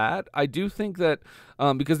with that. I do think that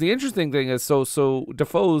because the interesting thing is, so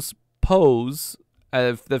Dafoe's pose,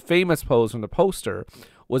 the famous pose from the poster,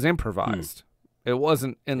 was improvised. It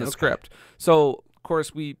wasn't in the script. So of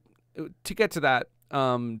course to get to that.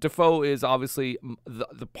 Dafoe is obviously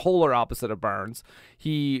the polar opposite of Barnes.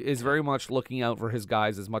 He is very much looking out for his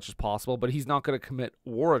guys as much as possible, but he's not going to commit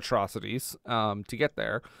war atrocities to get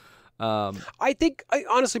there.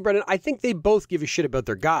 Honestly, Brendan, I think they both give a shit about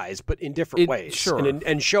their guys, but in different ways. Sure.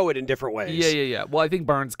 And show it in different ways. Yeah. Well, I think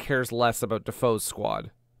Barnes cares less about Dafoe's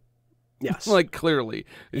squad. Yes. Like, clearly.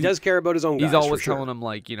 He does care about his own guys. He's always telling him,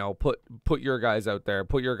 like, you know, put your guys out there.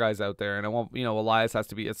 Put your guys out there. And I want, you know, Elias has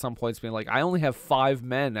to be, at some points, being like, I only have 5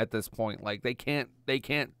 men at this point. Like, they can't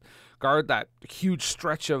guard that huge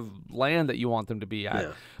stretch of land that you want them to be at.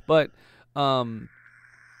 Yeah. But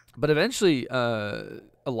eventually,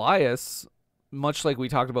 Elias, much like we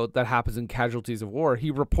talked about that happens in Casualties of War, he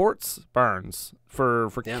reports Barnes for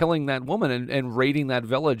killing that woman and raiding that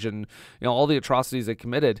village and, you know, all the atrocities they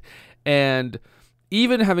committed. And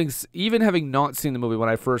even having not seen the movie, when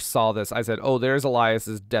I first saw this, I said, oh, there's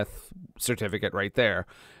Elias's death certificate right there,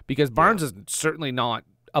 because Barnes is certainly not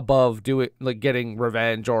above getting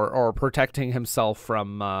revenge or protecting himself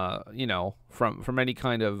from from any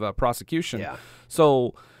kind of prosecution. Yeah.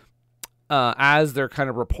 So as he's kind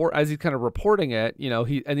of reporting it, you know,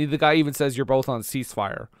 the guy even says, you're both on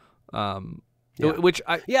ceasefire.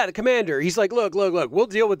 The commander, he's like, look, we'll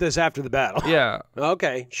deal with this after the battle. Yeah.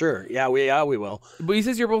 Okay, sure. Yeah, we will. But he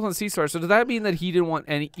says you're both on ceasefire. So does that mean that he didn't want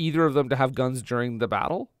either of them to have guns during the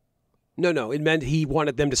battle? No. It meant he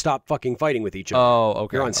wanted them to stop fucking fighting with each other. Oh,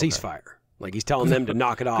 okay. You're on ceasefire. Like, he's telling them to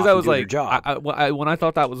knock it off. Because I was like, their job. When I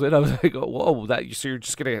thought that was it, I was like, whoa, so you're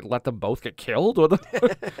just gonna let them both get killed?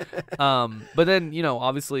 But then, you know,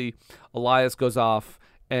 obviously Elias goes off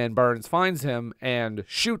and Barnes finds him and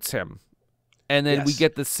shoots him. And then we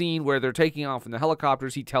get the scene where they're taking off in the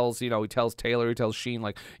helicopters. He tells Taylor, he tells Sheen,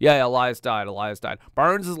 like, yeah, Elias died.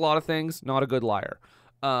 Barnes is a lot of things, not a good liar.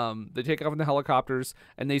 They take off in the helicopters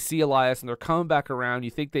and they see Elias and they're coming back around.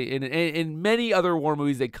 You think in many other war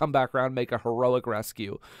movies, they come back around and make a heroic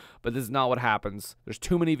rescue, but this is not what happens. There's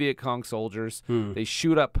too many Viet Cong soldiers. They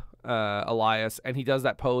shoot up Elias, and he does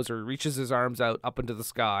that pose where he reaches his arms out up into the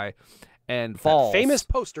sky and falls. That famous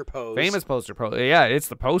poster pose. Yeah, it's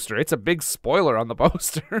the poster. It's a big spoiler on the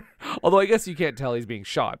poster. Although I guess you can't tell he's being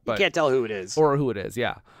shot. But you can't tell who it is. Or who it is,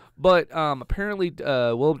 yeah. But apparently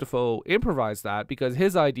Willem Dafoe improvised that because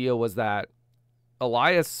his idea was that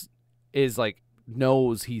Elias is like,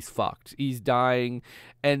 knows he's fucked. He's dying.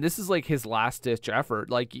 And this is like his last ditch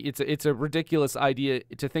effort. Like it's a ridiculous idea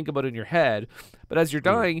to think about in your head. But as you're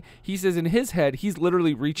dying, he says in his head, he's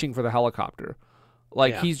literally reaching for the helicopter.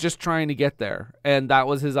 Like, he's just trying to get there. And that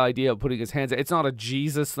was his idea of putting his hands. It's not a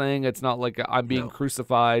Jesus thing. It's not like I'm being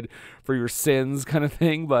crucified for your sins kind of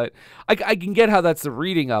thing. But I can get how that's the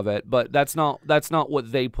reading of it. But that's not what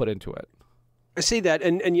they put into it. I see that.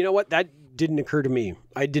 And you know what? That didn't occur to me.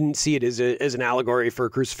 I didn't see it as an allegory for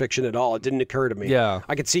crucifixion at all. It didn't occur to me. Yeah.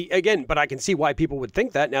 I can see why people would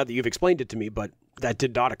think that now that you've explained it to me. But that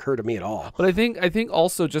did not occur to me at all. But I think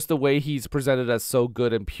also just the way he's presented as so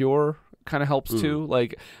good and pure kind of helps too.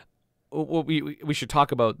 Like, we should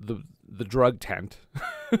talk about the drug tent.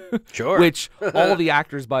 Sure. Which all the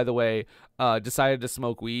actors, by the way, decided to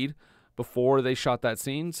smoke weed before they shot that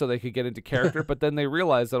scene so they could get into character. But then they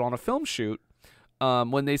realized that on a film shoot,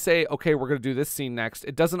 when they say, okay, we're going to do this scene next,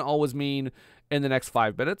 it doesn't always mean in the next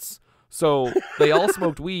 5 minutes. So they all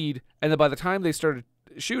smoked weed, and then by the time they started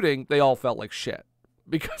shooting, they all felt like shit.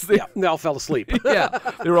 Because they all fell asleep. Yeah,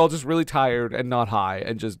 they were all just really tired and not high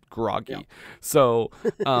and just groggy. Yeah. So,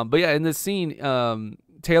 but yeah, in this scene,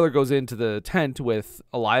 Taylor goes into the tent with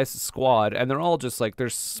Elias' squad, and they're all just like, they're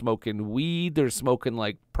smoking weed, they're smoking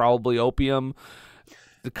like probably opium.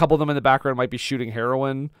 A couple of them in the background might be shooting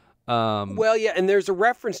heroin. Well, yeah, and there's a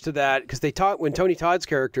reference to that because when Tony Todd's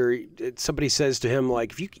character, somebody says to him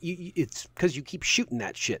like, if it's because you keep shooting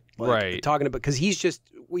that shit, like, right? Talking about because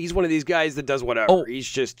he's one of these guys that does whatever. Oh, he's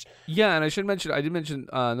just and I did mention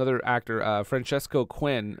another actor, Francesco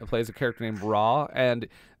Quinn, plays a character named Raw, and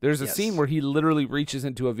there's a scene where he literally reaches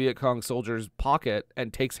into a Viet Cong soldier's pocket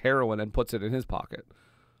and takes heroin and puts it in his pocket.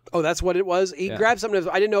 Oh, that's what it was? He grabbed something.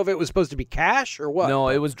 I didn't know if it was supposed to be cash or what. No,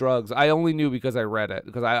 it was drugs. I only knew because I read it,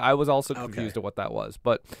 because I was also confused at what that was.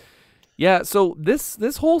 But yeah, so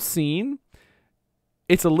this whole scene,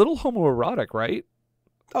 it's a little homoerotic, right?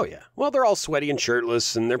 Oh, yeah. Well, they're all sweaty and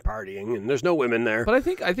shirtless, and they're partying, and there's no women there. But I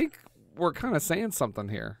think we're kind of saying something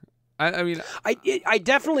here. I mean, I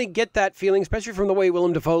definitely get that feeling, especially from the way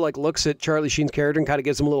Willem Dafoe looks at Charlie Sheen's character and kind of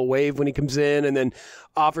gives him a little wave when he comes in, and then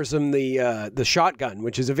offers him the shotgun,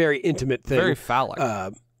 which is a very intimate thing, very phallic.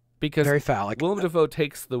 Because very phallic. Willem Dafoe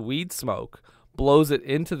takes the weed smoke, blows it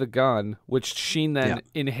into the gun, which Sheen then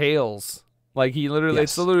inhales. Like he literally,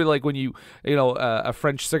 it's literally like when you a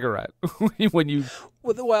French cigarette when you.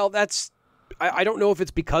 Well, that's I don't know if it's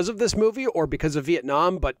because of this movie or because of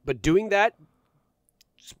Vietnam, but doing that.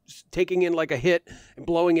 Taking in like a hit and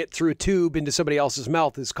blowing it through a tube into somebody else's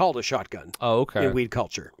mouth is called a shotgun. Oh, okay. In weed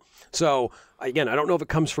culture. So again, I don't know if it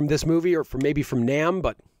comes from this movie or maybe from Nam,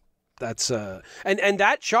 but That's and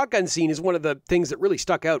that shotgun scene is one of the things that really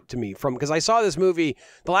stuck out to me because I saw this movie.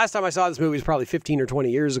 The last time I saw this movie was probably 15 or 20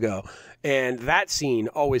 years ago, and that scene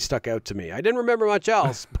always stuck out to me. I didn't remember much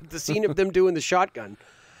else, but the scene of them doing the shotgun.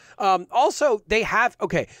 Also, they have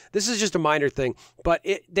this is just a minor thing, but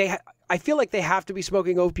I feel like they have to be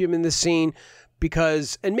smoking opium in this scene.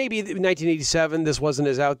 Because, and maybe in 1987 this wasn't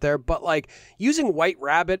as out there, but like using White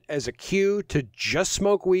Rabbit as a cue to just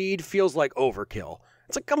smoke weed feels like overkill.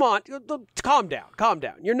 It's like, come on, calm down.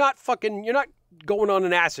 You're not going on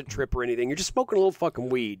an acid trip or anything. You're just smoking a little fucking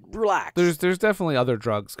weed. Relax. There's definitely other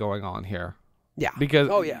drugs going on here. Yeah. Because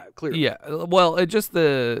clearly. Yeah. Well, it's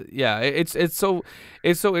so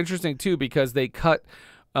interesting too because they cut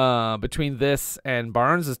between this and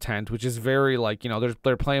Barnes's tent, which is very like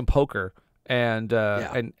they're playing poker. And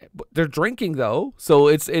they're drinking though, so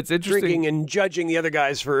it's interesting. Drinking and judging the other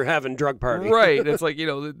guys for having drug party. Right. It's like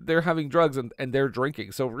they're having drugs and they're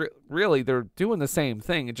drinking. So really, they're doing the same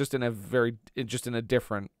thing, just in a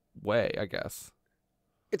different way, I guess.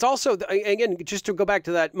 It's also again just to go back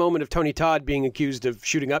to that moment of Tony Todd being accused of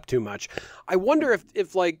shooting up too much. I wonder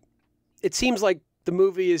if like it seems like the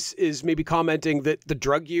movie is maybe commenting that the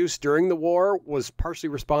drug use during the war was partially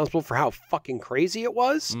responsible for how fucking crazy it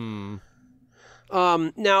was.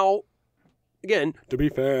 Now, again, to be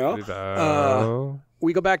fair,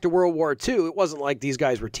 we go back to World War II. It wasn't like these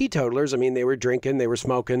guys were teetotalers. I mean, they were drinking, they were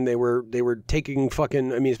smoking, they were taking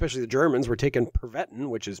fucking. I mean, especially the Germans were taking Pervitin,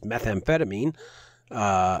 which is methamphetamine,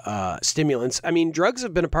 stimulants. I mean, drugs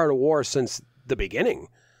have been a part of war since the beginning.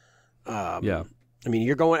 I mean,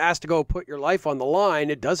 you're asked to go put your life on the line.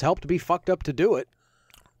 It does help to be fucked up to do it.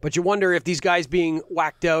 But you wonder if these guys being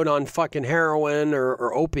whacked out on fucking heroin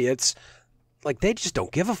or opiates. Like, they just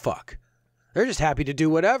don't give a fuck. They're just happy to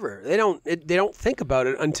do whatever. They don't think about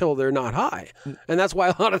it until they're not high. And that's why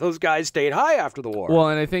a lot of those guys stayed high after the war. Well,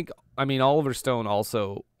 and I think, Oliver Stone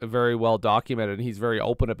also very well documented, and he's very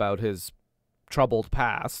open about his troubled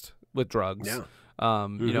past with drugs. Yeah.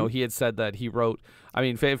 He had said that he wrote,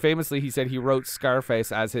 famously he said he wrote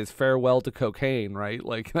Scarface as his farewell to cocaine, right?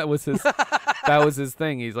 Like that was his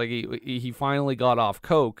thing. He's like, he finally got off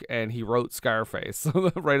coke and he wrote Scarface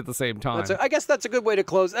right at the same time. I guess that's a good way to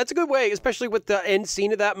close. That's a good way, especially with the end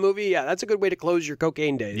scene of that movie. Yeah, that's a good way to close your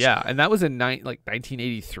cocaine days. Yeah, and that was in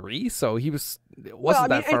 1983, so it wasn't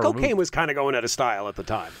that far and cocaine removed. was kind of going out of style at the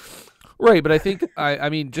time. Right, but I think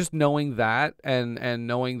just knowing that and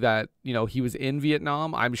knowing that he was in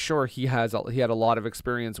Vietnam, I'm sure he had a lot of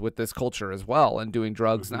experience with this culture as well and doing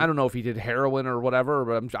drugs. And I don't know if he did heroin or whatever,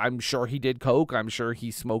 but I'm sure he did coke. I'm sure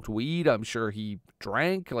he smoked weed. I'm sure he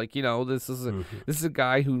drank. Like this is a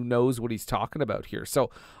guy who knows what he's talking about here.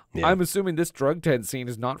 So I'm assuming this drug tent scene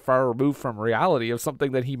is not far removed from reality of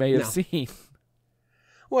something that he may have seen.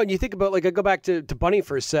 Well, and you think about, like, I go back to Bunny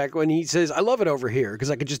for a sec when he says, I love it over here because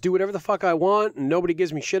I can just do whatever the fuck I want and nobody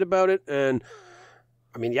gives me shit about it. And,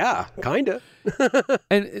 I mean, yeah, kind of.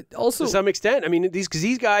 And it also... to some extent. I mean,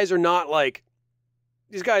 these guys are not like...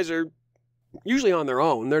 These guys are usually on their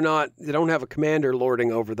own. They don't have a commander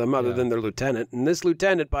lording over them other than their lieutenant. And this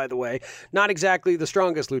lieutenant, by the way, not exactly the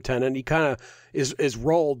strongest lieutenant. He kind of is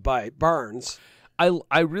rolled by Barnes.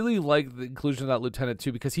 I really like the inclusion of that lieutenant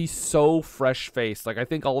too because he's so fresh-faced. Like I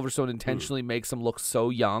think Oliver Stone intentionally makes him look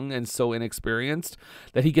so young and so inexperienced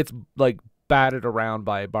that he gets like batted around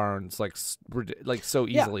by Barnes like so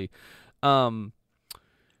easily. Yeah.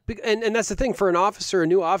 And that's the thing for a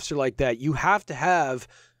new officer like that. You have to have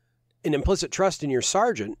an implicit trust in your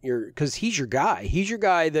sergeant. Because he's your guy. He's your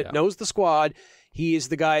guy that knows the squad. He is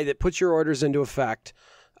the guy that puts your orders into effect.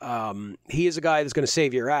 He is a guy that's going to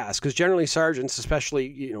save your ass because generally sergeants,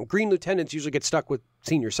 especially, green lieutenants usually get stuck with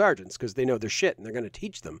senior sergeants because they know their shit and they're going to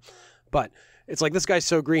teach them. But it's like this guy's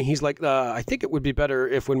so green. He's like, I think it would be better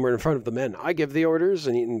if when we're in front of the men, I give the orders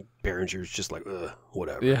and Berenger's just like,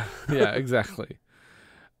 whatever. Yeah, exactly.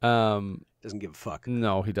 Doesn't give a fuck.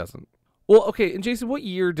 No, he doesn't. Well, okay. And Jason, what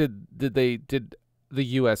year did the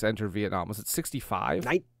U.S. enter Vietnam? Was it 65?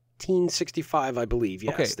 1965, I believe,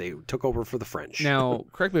 yes. Okay. They took over for the French. Now,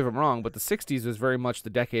 correct me if I'm wrong, but the 60s was very much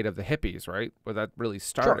the decade of the hippies, right? Where that really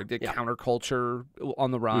started. Sure, yeah. Counterculture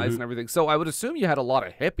on the rise and everything. So I would assume you had a lot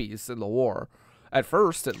of hippies in the war, at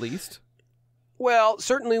first, at least. Well,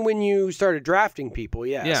 certainly when you started drafting people,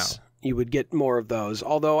 yes. Yeah. You would get more of those.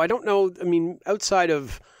 Although, I don't know, I mean, outside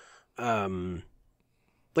of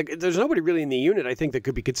Like, there's nobody really in the unit, I think, that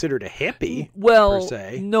could be considered a hippie, well, per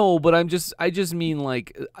se. No, but I just mean,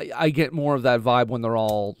 like, I get more of that vibe when they're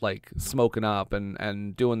all, like, smoking up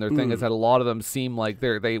and doing their thing, is that a lot of them seem like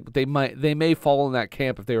they may fall in that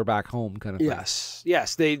camp if they were back home, kind of thing.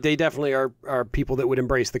 Yes, they definitely are people that would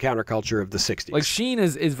embrace the counterculture of the 60s. Like, Sheen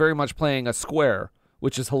is very much playing a square,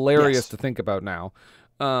 which is hilarious to think about now.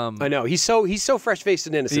 I know, he's so fresh-faced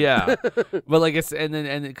and innocent. Yeah, but like it's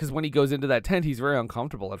and because when he goes into that tent, he's very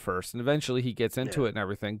uncomfortable at first, and eventually he gets into it and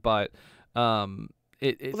everything. But well,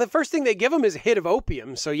 the first thing they give him is a hit of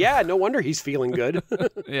opium, so yeah, no wonder he's feeling good.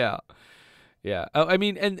 Yeah. I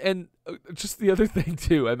mean, and just the other thing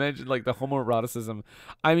too, I mentioned like the homoeroticism.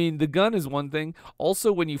 I mean, the gun is one thing.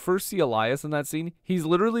 Also, when you first see Elias in that scene, he's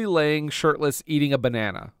literally laying shirtless, eating a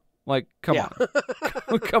banana. Like, come on,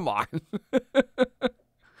 come on.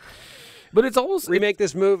 But it's almost remake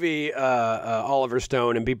this movie, Oliver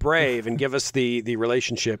Stone, and be brave and give us the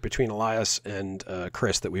relationship between Elias and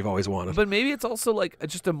Chris that we've always wanted. But maybe it's also like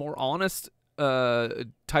just a more honest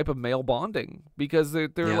type of male bonding, because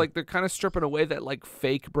they're like they're kind of stripping away that like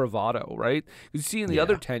fake bravado, right? You see in the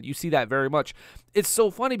other tent, you see that very much. It's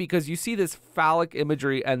so funny because you see this phallic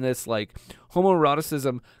imagery and this like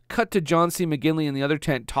homoeroticism cut to John C. McGinley in the other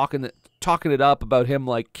tent talking it up about him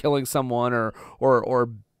like killing someone or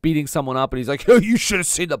beating someone up, and he's like, "Oh, you should have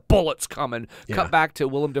seen the bullets coming." Yeah. Cut back to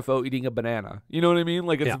Willem Dafoe eating a banana. You know what I mean?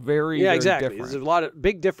 Like it's very exactly. different. There's a lot of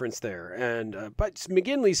big difference there, and but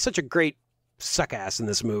McGinley's such a great suck ass in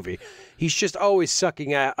this movie. He's just always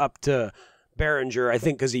sucking up to Berenger, I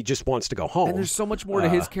think, because he just wants to go home. And there's so much more to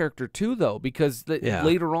his character too, though, because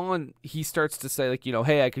later on he starts to say like,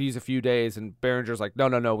 hey, I could use a few days, and Berenger's like,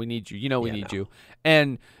 no, we need you. We need you,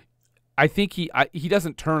 and I think he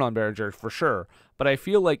doesn't turn on Berenger for sure. But I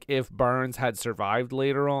feel like if Barnes had survived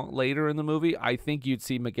later in the movie, I think you'd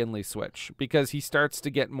see McGinley switch, because he starts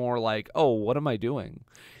to get more like, oh, what am I doing?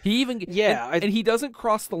 He even and he doesn't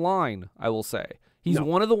cross the line, I will say. He's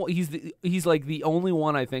one of the he's like the only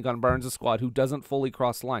one, I think, on Barnes' squad who doesn't fully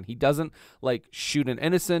cross the line. He doesn't like shoot an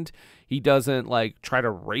innocent. He doesn't like try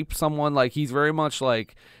to rape someone. Like he's very much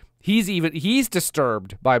like he's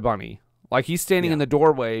disturbed by Bunny. Like he's standing in the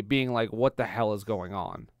doorway being like, what the hell is going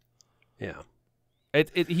on? Yeah.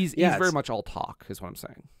 He's very much all talk, is what I'm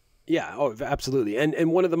saying. Yeah, oh, absolutely.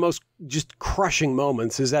 And one of the most just crushing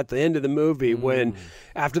moments is at the end of the movie when,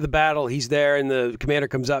 after the battle, he's there and the commander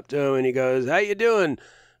comes up to him and he goes, "How you doing,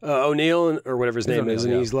 O'Neill?" or whatever his name is,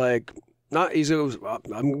 and he's like, he goes,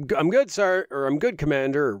 "I'm good, sir," or "I'm good,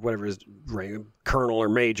 commander," or whatever his rank, colonel or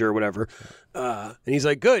major or whatever. And he's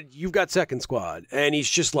like, "Good, you've got second squad," and he's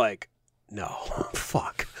just like, "No,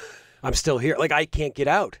 fuck. I'm still here. Like, I can't get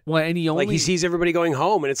out." Well, and he sees everybody going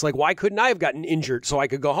home, and it's like, why couldn't I have gotten injured so I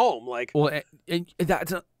could go home? Like, well, and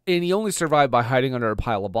he only survived by hiding under a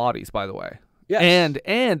pile of bodies, by the way. Yes.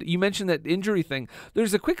 And you mentioned that injury thing.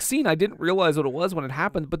 There's a quick scene. I didn't realize what it was when it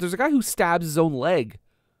happened, but there's a guy who stabs his own leg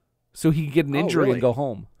so he can get an injury and go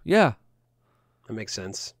home. Yeah, that makes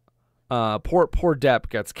sense. Poor Depp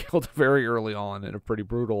gets killed very early on in a pretty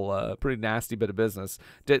brutal, pretty nasty bit of business.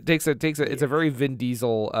 It's a very Vin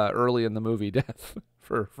Diesel early in the movie death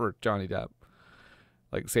for Johnny Depp,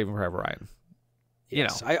 like Saving Private Ryan.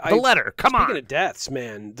 Yes, the letter. Come on. Speaking of deaths,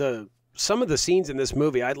 man, some of the scenes in this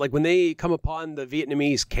movie, I like when they come upon the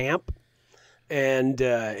Vietnamese camp. And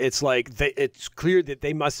it's like it's clear that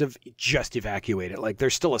they must have just evacuated. Like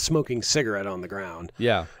there's still a smoking cigarette on the ground.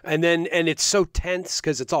 Yeah. And it's so tense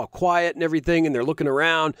because it's all quiet and everything, and they're looking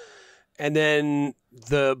around. And then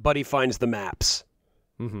the buddy finds the maps.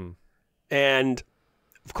 Mm-hmm. And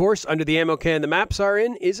of course, under the ammo can the maps are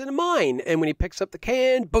in is in a mine. And when he picks up the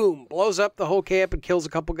can, boom, blows up the whole camp and kills a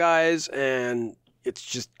couple guys, and it's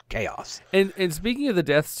just chaos. And speaking of the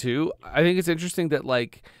deaths too, I think it's interesting that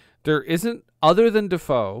like there isn't, other than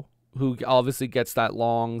Dafoe, who obviously gets that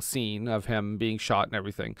long scene of him being shot and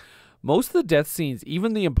everything, most of the death scenes,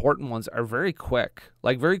 even the important ones, are very quick.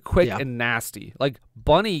 Like, very quick and nasty. Like,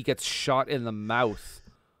 Bunny gets shot in the mouth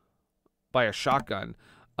by a shotgun.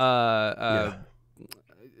 And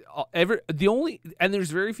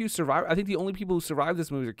there's very few survivors. I think the only people who survive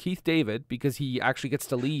this movie are Keith David, because he actually gets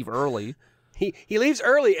to leave early. He leaves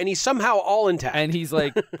early, and he's somehow all intact. And he's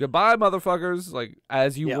like, "Goodbye, motherfuckers," like,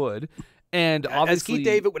 as you would. And obviously, as Keith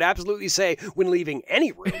David would absolutely say when leaving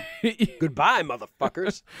any room, "Goodbye,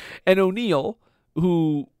 motherfuckers." And O'Neill,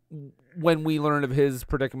 who, when we learn of his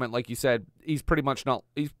predicament, like you said, he's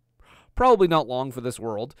probably not long for this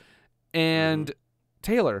world. And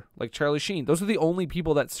Taylor, like Charlie Sheen, those are the only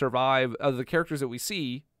people that survive of the characters that we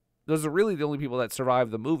see. Those are really the only people that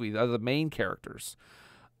survive the movie. They're the main characters.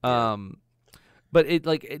 But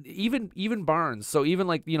even Barnes. So even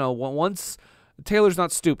once Taylor's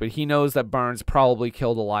not stupid, he knows that Barnes probably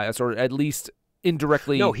killed Elias, or at least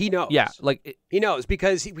indirectly. No, he knows. Yeah, he knows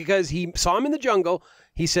because he saw him in the jungle.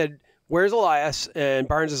 He said, "Where's Elias?" And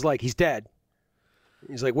Barnes is like, "He's dead."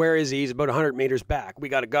 He's like, "Where is he?" He's about 100 meters back. We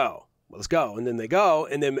got to go. Well, let's go. And then they go,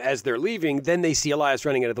 and then as they're leaving, then they see Elias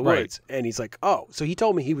running out of the woods. And he's like, "Oh, so he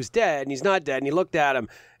told me he was dead, and he's not dead." And he looked at him,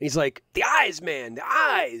 and he's like, "The eyes, man, the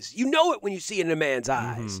eyes. You know it when you see it in a man's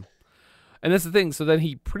eyes." And that's the thing. So then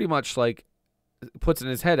he pretty much puts in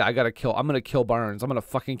his head, I'm gonna kill Barnes. I'm gonna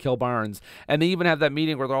fucking kill Barnes. And they even have that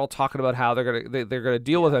meeting where they're all talking about how they're gonna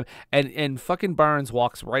deal with him. And fucking Barnes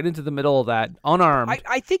walks right into the middle of that, unarmed.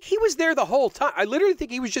 I think he was there the whole time. I literally think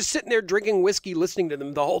he was just sitting there drinking whiskey, listening to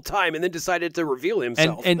them the whole time, and then decided to reveal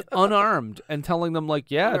himself. And unarmed, and telling them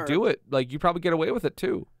Unarmed. do it. You probably get away with it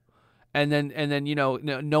too. And then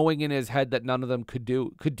knowing in his head that none of them could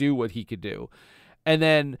do what he could do. And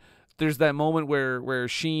then there's that moment where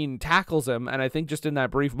Sheen tackles him, and I think just in that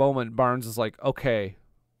brief moment, Barnes is like, okay,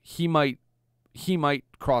 he might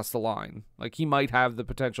cross the line. He might have the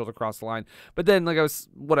potential to cross the line. But then,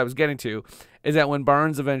 what I was getting to is that when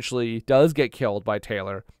Barnes eventually does get killed by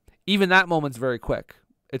Taylor, even that moment's very quick.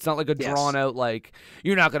 It's not a drawn out,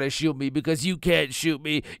 you're not going to shoot me because you can't shoot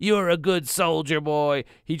me. You're a good soldier, boy.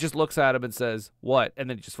 He just looks at him and says, what? And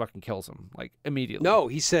then he just fucking kills him, immediately. No,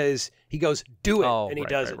 he goes, do it. And he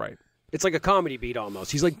does it. Right. It's like a comedy beat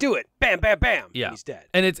almost. He's like, do it. Bam, bam, bam. Yeah. And he's dead.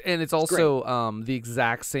 And it's also the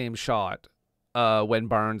exact same shot when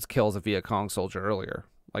Barnes kills a Viet Cong soldier earlier.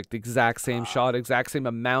 The exact same shot, exact same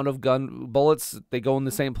amount of gun bullets. They go in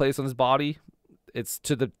the same place on his body. It's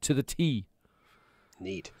to the T.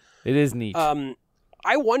 Neat. It is neat.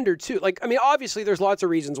 I wonder too. Obviously, there's lots of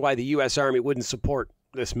reasons why the U.S. Army wouldn't support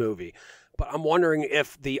this movie, but I'm wondering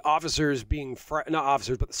if the officers being not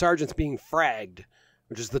officers, but the sergeants being fragged,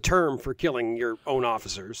 which is the term for killing your own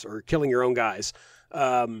officers or killing your own guys,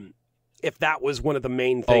 if that was one of the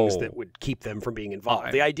main things that would keep them from being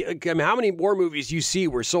involved. The idea. How many war movies you see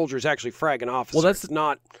where soldiers actually frag an officer? Well, that's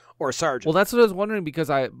not. Or a sergeant. Well, that's what I was wondering because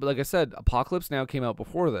like I said, Apocalypse Now came out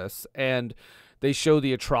before this, and they show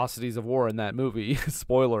the atrocities of war in that movie.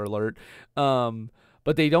 Spoiler alert.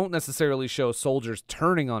 But they don't necessarily show soldiers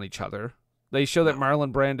turning on each other. They show that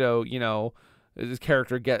Marlon Brando, his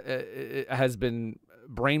character has been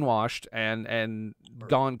brainwashed and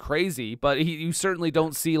gone crazy, but you certainly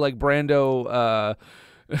don't see Brando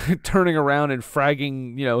turning around and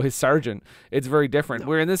fragging, his sergeant. It's very different.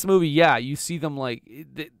 Where in this movie, you see them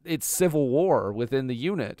it's civil war within the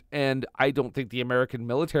unit, and I don't think the American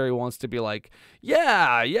military wants to be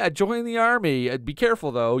join the army. Be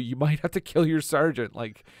careful though, you might have to kill your sergeant.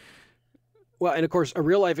 Well, and of course, a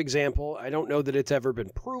real life example. I don't know that it's ever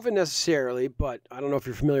been proven necessarily, but I don't know if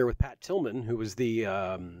you're familiar with Pat Tillman, who was the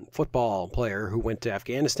football player who went to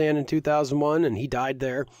Afghanistan in 2001, and he died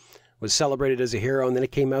there. Was celebrated as a hero, and then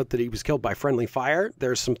it came out that he was killed by friendly fire.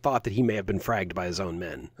 There's some thought that he may have been fragged by his own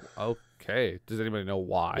men. Okay. Does anybody know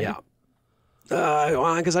why? Yeah.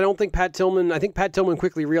 Because I think Pat Tillman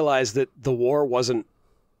quickly realized that the war wasn't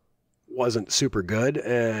super good,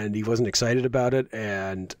 and he wasn't excited about it,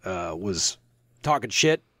 and was talking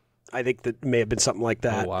shit. I think that may have been something like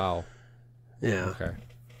that. Oh, wow. Yeah. Okay.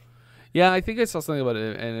 Yeah, I think I saw something about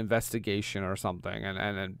an investigation or something,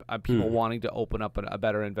 and people wanting to open up a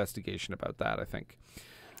better investigation about that, I think.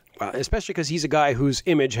 Especially because he's a guy whose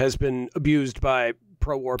image has been abused by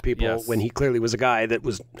pro-war people when he clearly was a guy that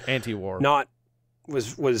was anti-war.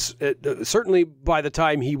 Was certainly by the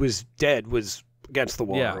time he was dead was against the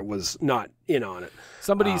war, was not in on it.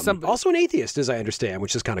 Somebody also an atheist, as I understand,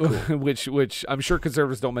 which is kind of cool. which I'm sure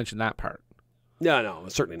conservatives don't mention that part. No,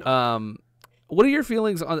 certainly not. What are your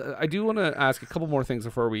feelings on? I do want to ask a couple more things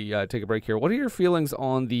before we take a break here. What are your feelings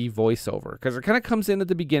on the voiceover? Because it kind of comes in at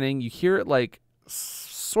the beginning. You hear it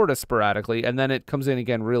sort of sporadically, and then it comes in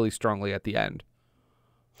again really strongly at the end.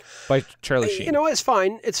 By Charlie Sheen. It's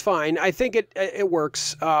fine. It's fine. I think it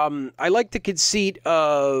works. I like the conceit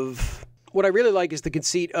of. What I really like is the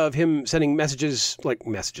conceit of him sending messages,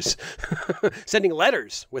 sending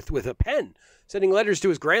letters with a pen, sending letters to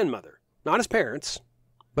his grandmother, not his parents,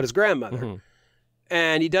 but his grandmother. Mm-hmm.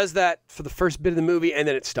 And he does that for the first bit of the movie, and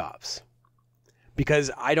then it stops. Because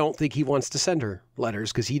I don't think he wants to send her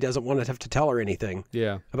letters, because he doesn't want to have to tell her anything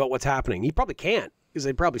about what's happening. He probably can't, because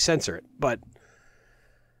they'd probably censor it. But,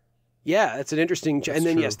 yeah, it's an interesting... and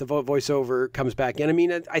then, yes, the voiceover comes back in. I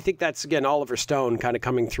mean, I think that's, again, Oliver Stone kind of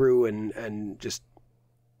coming through and just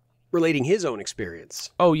relating his own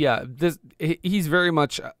experience. Oh, yeah. He's very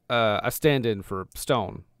much a stand-in for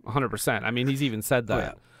Stone, 100%. I mean, he's even said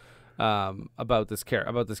that. about this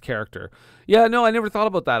character. Yeah, no, I never thought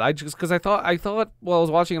about that. Because I thought while I was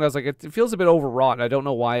watching it, I was like, it feels a bit overwrought, and I don't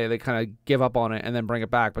know why they kind of give up on it and then bring it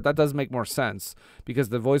back. But that does make more sense because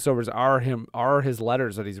the voiceovers are his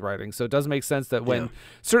letters that he's writing. So it does make sense that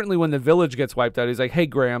certainly when the village gets wiped out, he's like, hey,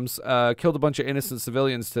 Grams, killed a bunch of innocent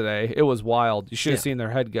civilians today. It was wild. You should have seen their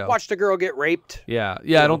head go. Watched a girl get raped. Yeah.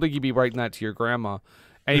 I don't think you'd be writing that to your grandma.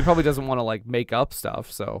 And he probably doesn't want to like make up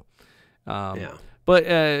stuff. So, But,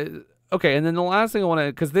 okay, and then the last thing I want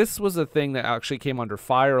to, because this was a thing that actually came under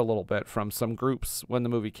fire a little bit from some groups when the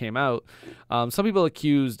movie came out. Some people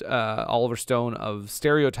accused Oliver Stone of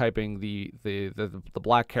stereotyping the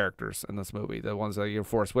black characters in this movie, the ones that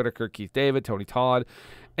Forrest Whitaker, Keith David, Tony Todd.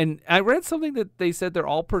 And I read something that they said they're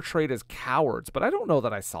all portrayed as cowards, but I don't know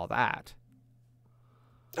that I saw that.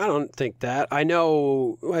 I don't think that. I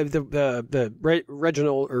know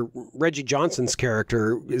Reginald or Reggie Johnson's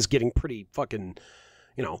character is getting pretty fucking,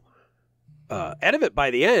 out of it by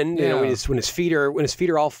the end. Yeah. When his feet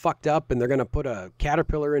are all fucked up and they're gonna put a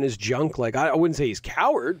caterpillar in his junk. Like I wouldn't say he's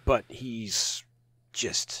coward, but he's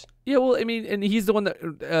just. Yeah, well, I mean, and he's the one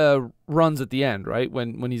that runs at the end, right?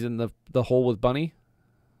 When he's in the hole with Bunny.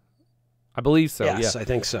 I believe so. Yes, yeah. I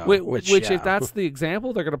think so. Which if that's the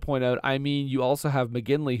example they're going to point out, I mean, you also have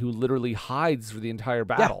McGinley who literally hides for the entire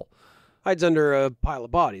battle. Yeah. Hides under a pile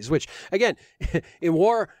of bodies, which, again, in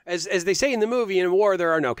war, as they say in the movie, in war,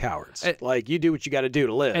 there are no cowards. Like, you do what you got to do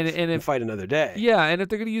to live and fight another day. Yeah, and if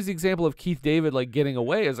they're going to use the example of Keith David, like, getting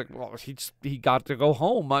away, it's like, well, he got to go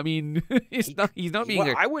home. I mean, he's not being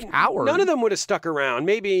a coward. None of them would have stuck around.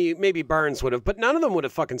 Maybe Barnes would have, but none of them would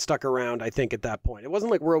have fucking stuck around, I think, at that point. It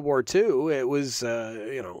wasn't like World War II. It was,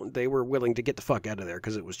 they were willing to get the fuck out of there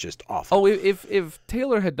because it was just awful. Oh, if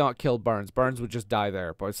Taylor had not killed Barnes would just die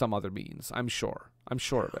there by some other means. I'm sure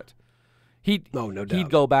of it. No doubt. He'd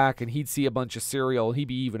go back and he'd see a bunch of cereal. He'd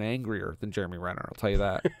be even angrier than Jeremy Renner. I'll tell you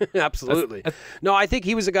that. Absolutely. No, I think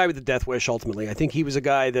he was a guy with a death wish. Ultimately, I think he was a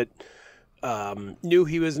guy that knew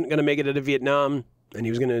he wasn't going to make it out of Vietnam, and he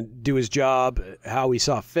was going to do his job how he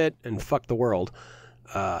saw fit and fuck the world.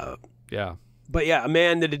 Yeah. But yeah, a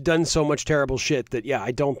man that had done so much terrible shit that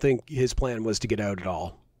I don't think his plan was to get out at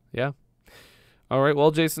all. Yeah. All right.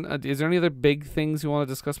 Well, Jason, is there any other big things you want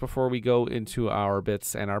to discuss before we go into our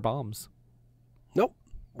bits and our bombs? Nope.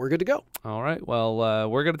 We're good to go. All right. Well,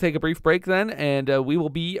 we're going to take a brief break then, and we will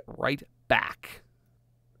be right back.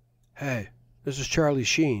 Hey, this is Charlie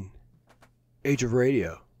Sheen, Age of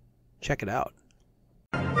Radio. Check it out.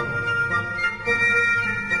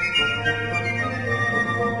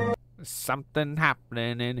 There's something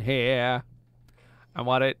happening in here, and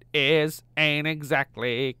what it is ain't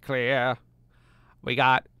exactly clear. We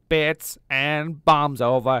got bits and bombs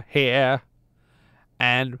over here.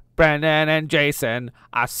 And Brendan and Jason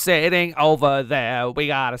are sitting over there. We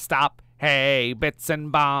gotta stop. Hey, bits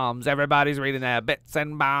and bombs. Everybody's reading their bits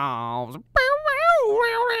and bombs.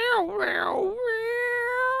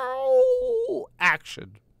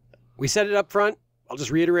 Action. We set it up front. I'll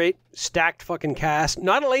just reiterate. Stacked fucking cast.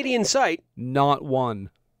 Not a lady in sight. Not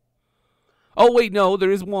one. Oh, wait, no,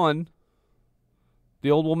 there is one.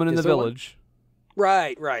 The old woman in the village.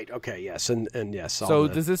 Right. Okay, yes, and yes. So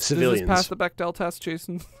does this pass the Bechdel test,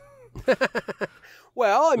 Jason?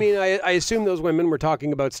 Well, I mean, I assume those women were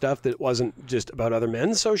talking about stuff that wasn't just about other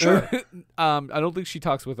men, so sure. I don't think she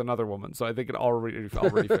talks with another woman, so I think it already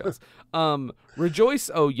fails.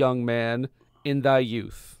 Rejoice, O young man, in thy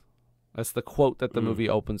youth. That's the quote that the movie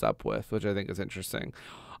opens up with, which I think is interesting.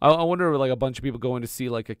 I wonder if like a bunch of people going to see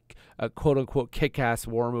like a quote-unquote kick-ass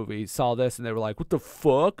war movie saw this and they were like, what the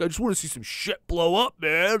fuck? I just want to see some shit blow up,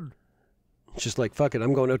 man. It's just like, fuck it,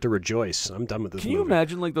 I'm going out to rejoice. I'm done with this movie. Can you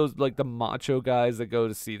imagine like those like the macho guys that go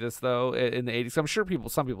to see this though in the 80s? I'm sure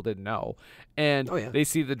some people didn't know. And they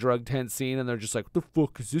see the drug tent scene and they're just like, what the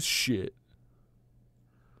fuck is this shit?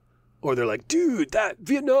 Or they're like, dude, that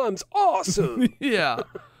Vietnam's awesome. Yeah.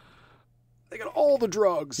 They got all the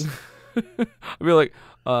drugs. I'd be like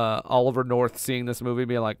Oliver North seeing this movie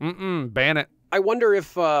being like, ban it. I wonder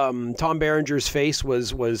if Tom Berenger's face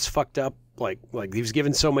was fucked up, like he was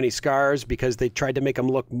given so many scars because they tried to make him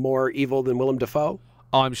look more evil than Willem Dafoe.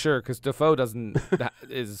 Oh, I'm sure, because Dafoe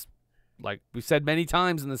is, like we said many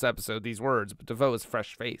times in this episode, these words, but Dafoe is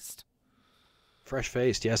fresh-faced.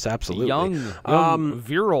 Fresh-faced, yes, absolutely. Young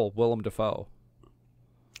virile Willem Dafoe.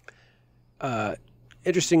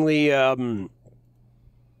 Interestingly,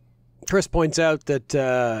 Chris points out that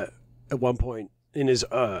at one point in his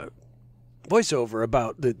voiceover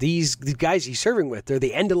about these guys he's serving with, they're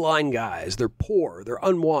the end-of-line guys. They're poor. They're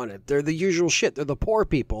unwanted. They're the usual shit. They're the poor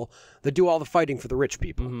people that do all the fighting for the rich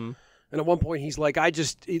people. Mm-hmm. And at one point, he's like,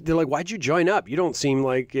 they're like, why'd you join up? You don't seem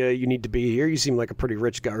like you need to be here. You seem like a pretty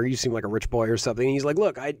rich guy, or you seem like a rich boy or something. And he's like,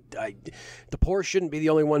 look, the poor shouldn't be the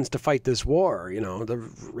only ones to fight this war. You know, the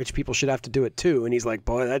rich people should have to do it too. And he's like,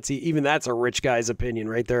 boy, that's a rich guy's opinion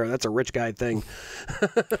right there. That's a rich guy thing.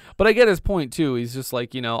 But I get his point too. He's just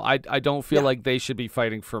like, you know, I don't feel like they should be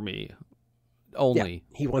fighting for me only.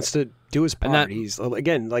 Yeah, he wants to do his part. He's,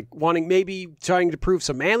 again, like trying to prove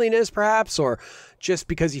some manliness perhaps, or just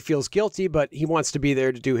because he feels guilty, but he wants to be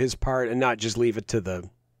there to do his part and not just leave it to the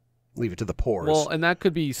poors. Well, and that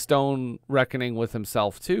could be Stone reckoning with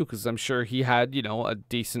himself too, because I'm sure he had, you know, a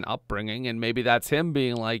decent upbringing, and maybe that's him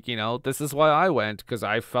being like, you know, this is why I went, because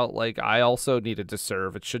I felt like I also needed to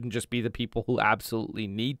serve. It shouldn't just be the people who absolutely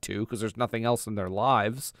need to, because there's nothing else in their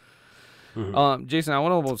lives. Mm-hmm. Jason, I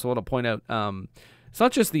also want to point out, it's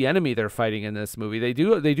not just the enemy they're fighting in this movie. They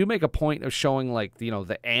do make a point of showing, like, you know,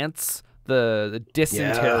 the ants, the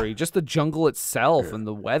dysentery, just the jungle itself, and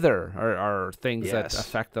the weather are things that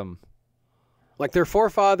affect them. Like their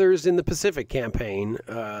forefathers in the Pacific campaign,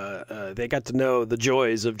 they got to know the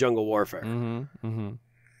joys of jungle warfare. Mm-hmm.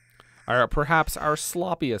 Mm-hmm. Perhaps our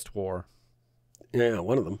sloppiest war. Yeah,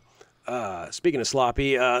 one of them. Speaking of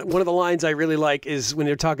sloppy, one of the lines I really like is when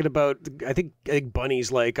they're talking about, I think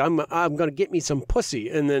Bunny's like, I'm going to get me some pussy.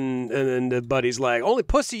 And then the buddy's like, only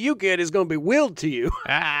pussy you get is going to be willed to you.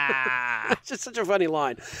 It's just such a funny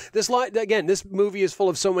line. This line, again, this movie is full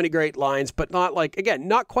of so many great lines, but not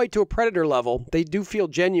not quite to a Predator level. They do feel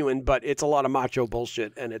genuine, but it's a lot of macho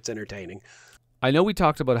bullshit, and it's entertaining. I know we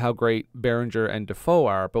talked about how great Berenger and Dafoe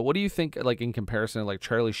are, but what do you think, like, in comparison to, like,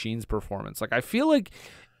 Charlie Sheen's performance? Like, I feel like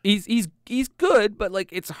He's good, but like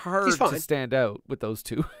it's hard to stand out with those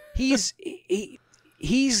two. He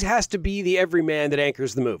has to be the everyman that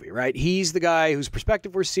anchors the movie, right? He's the guy whose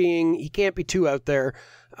perspective we're seeing. He can't be too out there,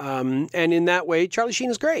 and in that way, Charlie Sheen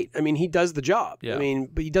is great. I mean, he does the job. Yeah. I mean,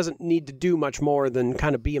 but he doesn't need to do much more than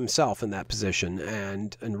kind of be himself in that position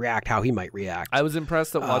and react how he might react. I was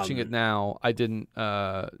impressed that watching it now, I didn't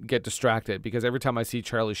get distracted, because every time I see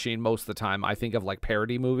Charlie Sheen, most of the time, I think of like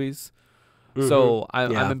parody movies. Mm-hmm. So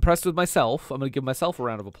I'm impressed with myself. I'm going to give myself a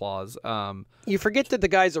round of applause. You forget that the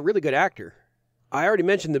guy's a really good actor. I already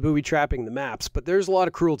mentioned the booby trapping the maps, but there's a lot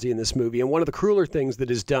of cruelty in this movie. And one of the crueler things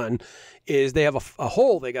that is done is they have a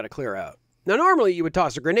hole they got to clear out. Now, normally you would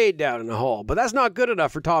toss a grenade down in a hole, but that's not good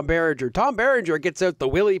enough for Tom Berenger. Tom Berenger gets out the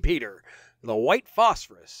Willie Peter, the white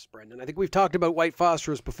phosphorus, Brendan. I think we've talked about white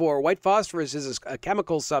phosphorus before. White phosphorus is a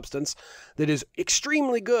chemical substance that is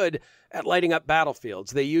extremely good at lighting up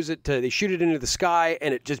battlefields. They use it they shoot it into the sky,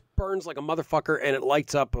 and it just burns like a motherfucker, and it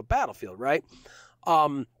lights up a battlefield, right?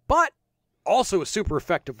 But also a super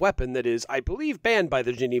effective weapon that is, I believe, banned by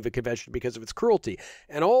the Geneva Convention because of its cruelty.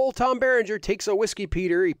 And old Tom Berenger takes a whiskey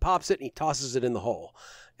Peter, he pops it, and he tosses it in the hole,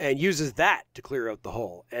 and uses that to clear out the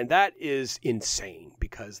hole. And that is insane,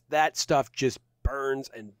 because that stuff just burns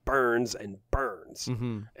and burns and burns.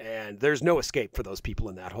 Mm-hmm. And there's no escape for those people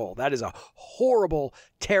in that hole. That is a horrible,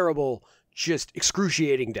 terrible, just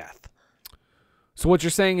excruciating death. So what you're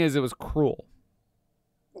saying is it was cruel.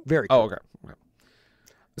 Very cruel. Oh, okay.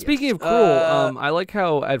 Speaking of cruel, I like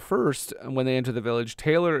how at first, when they enter the village,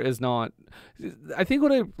 Taylor is not... I think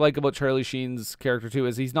what I like about Charlie Sheen's character, too,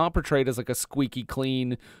 is he's not portrayed as like a squeaky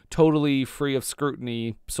clean, totally free of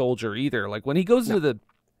scrutiny soldier either. Like when he goes into the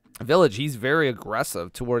village, he's very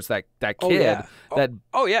aggressive towards that kid.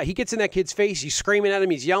 He gets in that kid's face. He's screaming at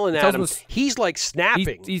him. He's yelling at him. He's like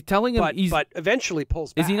snapping. He's telling him, but eventually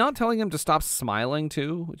pulls back. Is he not telling him to stop smiling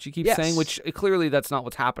too? Which he keeps saying. Which clearly that's not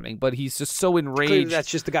what's happening. But he's just so enraged. Clearly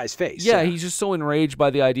that's just the guy's face. Yeah, he's just so enraged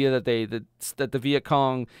by the idea that that the Viet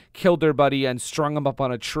Cong killed their buddy and strung him up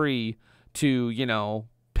on a tree to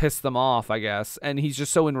piss them off, I guess. And he's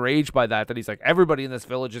just so enraged by that he's like, everybody in this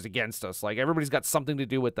village is against us. Like, everybody's got something to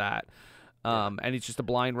do with that. And it's just a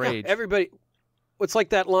blind rage. Yeah, everybody. It's like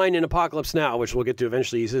that line in Apocalypse Now, which we'll get to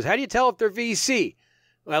eventually. He says, how do you tell if they're VC?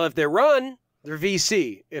 Well, if they run, they're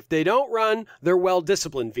VC. If they don't run, they're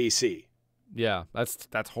well-disciplined VC. Yeah,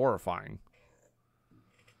 that's horrifying.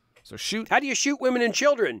 So shoot. How do you shoot women and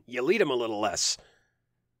children? You lead them a little less.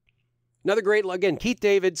 Another great, again, Keith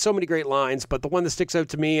David, so many great lines, but the one that sticks out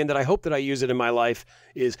to me and that I hope that I use it in my life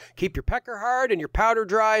is, keep your pecker hard and your powder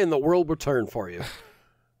dry and the world will turn for you.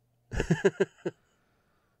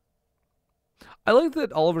 I like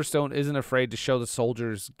that Oliver Stone isn't afraid to show the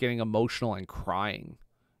soldiers getting emotional and crying.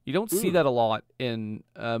 You don't see that a lot in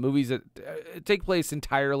movies that take place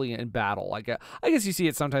entirely in battle. I guess you see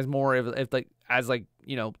it sometimes more if the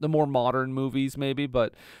more modern movies maybe,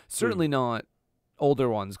 but certainly not older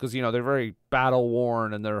ones because they're very battle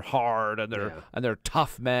worn and they're hard and they're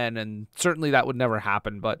tough men, and certainly that would never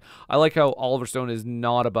happen. But I like how Oliver Stone is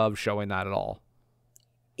not above showing that at all.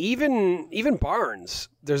 Even Barnes,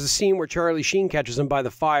 there's a scene where Charlie Sheen catches him by the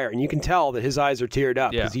fire, and you can tell that his eyes are teared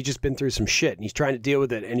up because he's just been through some shit, and he's trying to deal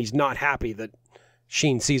with it, and he's not happy that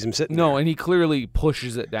Sheen sees him sitting there. No, and he clearly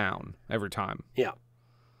pushes it down every time. Yeah.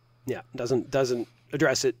 Doesn't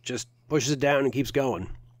address it, just pushes it down and keeps going.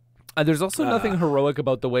 There's also nothing heroic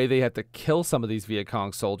about the way they had to kill some of these Viet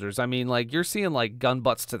Cong soldiers. I mean, like, you're seeing, like, gun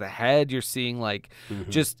butts to the head. You're seeing, like,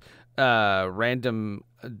 just random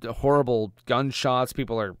horrible gunshots.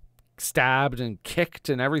 People are stabbed and kicked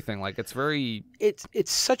and everything. Like, it's very... It's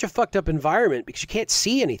such a fucked up environment because you can't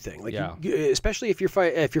see anything. Like, especially if you're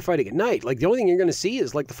fighting at night. Like, the only thing you're going to see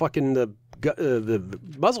is, like, the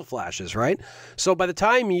muzzle flashes, right? So by the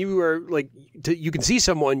time you are, like, you can see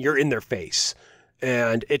someone, you're in their face.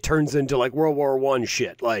 And it turns into, like, World War I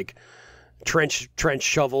shit. Like... trench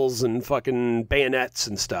shovels and fucking bayonets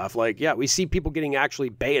and stuff. Like, yeah, we see people getting actually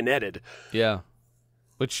bayoneted. Yeah,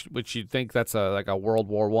 which you'd think that's a World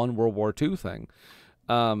War I, World War II thing.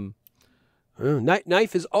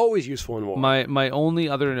 Knife is always useful in war. My only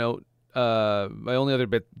other note, my only other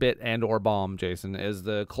bit and or bomb, Jason, is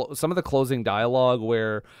some of the closing dialogue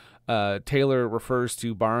where Taylor refers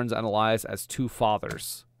to Barnes and Elias as two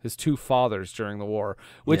fathers. His two fathers during the war,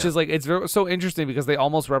 which is like, it's so interesting because they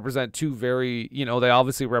almost represent two very, they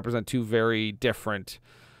obviously represent two very different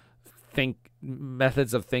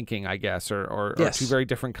methods of thinking, I guess, or two very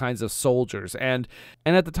different kinds of soldiers. And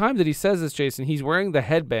at the time that he says this, Jason, he's wearing the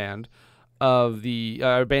headband of the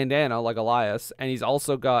bandana like Elias, and he's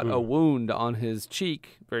also got a wound on his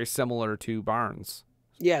cheek, very similar to Barnes.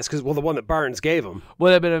 Yes, because the one that Barnes gave him.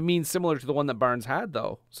 Well, but it means similar to the one that Barnes had,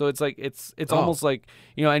 though. So it's like it's almost like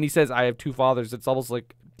and he says, "I have two fathers." It's almost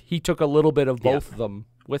like he took a little bit of both of them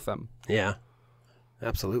with him. Yeah,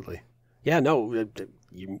 absolutely. Yeah, no,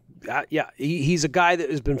 he's a guy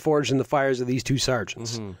that has been forged in the fires of these two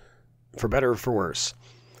sergeants, for better or for worse.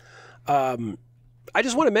 I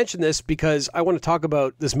just want to mention this because I want to talk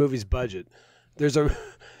about this movie's budget.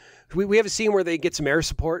 We have a scene where they get some air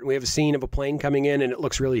support, and we have a scene of a plane coming in, and it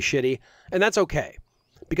looks really shitty. And that's okay,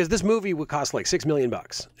 because this movie would cost like $6 million.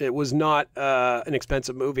 It was not an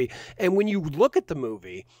expensive movie. And when you look at the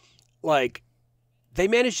movie, like, they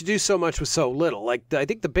managed to do so much with so little. Like, I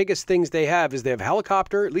think the biggest things they have is they have a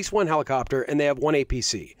helicopter, at least one helicopter, and they have one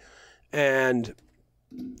APC. And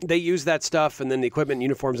they use that stuff, and then the equipment and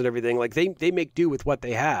uniforms and everything. Like, they make do with what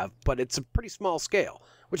they have, but it's a pretty small scale.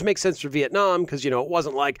 Which makes sense for Vietnam because, it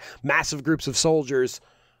wasn't like massive groups of soldiers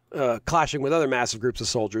clashing with other massive groups of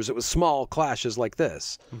soldiers. It was small clashes like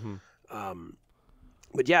this.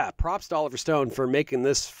 But yeah, props to Oliver Stone for making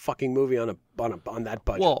this fucking movie on that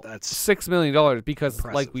budget. Well, that's $6 million because,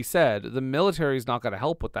 impressive. Like we said, the military is not going to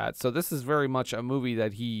help with that. So this is very much a movie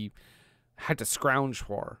that he had to scrounge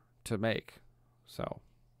for to make. So...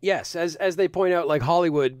 Yes, as they point out, like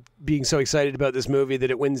Hollywood being so excited about this movie that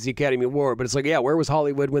it wins the Academy Award, but it's like, yeah, where was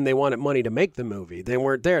Hollywood when they wanted money to make the movie? They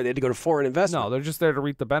weren't there. They had to go to foreign investment. No, they're just there to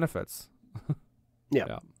reap the benefits.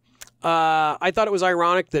 Yeah. I thought it was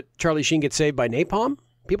ironic that Charlie Sheen gets saved by napalm.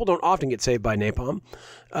 People don't often get saved by napalm.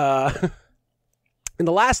 And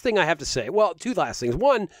the last thing I have to say, well, two last things.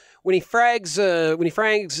 One, when he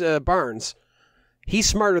frags Barnes, he's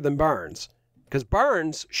smarter than Barnes. Because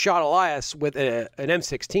Barnes shot Elias with an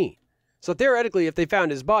M16. So theoretically, if they found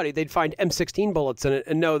his body, they'd find M16 bullets in it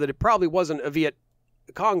and know that it probably wasn't a Viet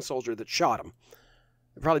Cong soldier that shot him.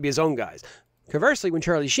 It'd probably be his own guys. Conversely, when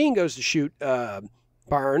Charlie Sheen goes to shoot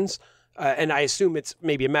Barnes, and I assume it's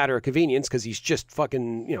maybe a matter of convenience because he's just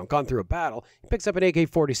fucking, gone through a battle, he picks up an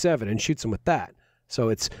AK-47 and shoots him with that. So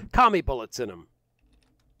it's commie bullets in him.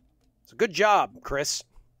 So good job, Chris.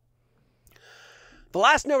 The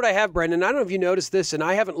last note I have, Brendan, I don't know if you noticed this, and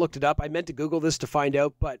I haven't looked it up. I meant to Google this to find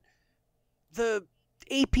out, but the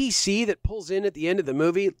APC that pulls in at the end of the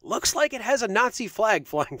movie looks like it has a Nazi flag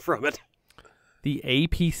flying from it. The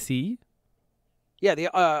APC? Yeah, the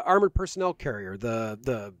armored personnel carrier.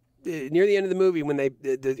 The near the end of the movie when the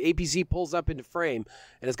APC pulls up into frame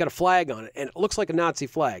and it's got a flag on it and it looks like a Nazi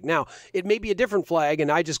flag. Now, it may be a different flag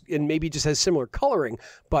and maybe just has similar coloring,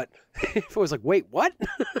 but if it was like, wait, what?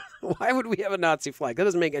 Why would we have a Nazi flag? That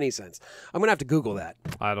doesn't make any sense. I'm going to have to Google that.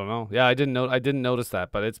 I don't know. Yeah, I didn't notice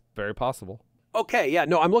that, but it's very possible. Okay, yeah,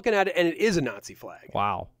 no, I'm looking at it and it is a Nazi flag.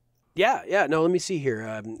 Wow. Yeah. No, let me see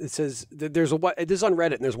here. It says this is on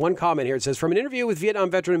Reddit, and there's one comment here. It says, from an interview with Vietnam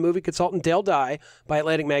veteran and movie consultant Dale Dye by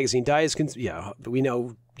Atlantic Magazine. Dye is, we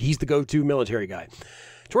know he's the go-to military guy.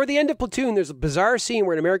 Toward the end of Platoon, there's a bizarre scene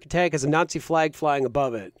where an American tank has a Nazi flag flying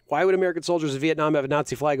above it. Why would American soldiers in Vietnam have a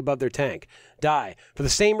Nazi flag above their tank? Die. For the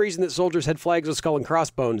same reason that soldiers had flags with skull and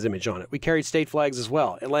crossbones image on it. We carried state flags as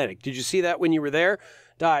well. Atlantic. Did you see that when you were there?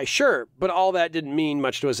 Die. Sure, but all that didn't mean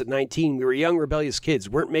much to us at 19. We were young, rebellious kids.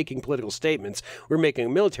 We weren't making political statements. We were making a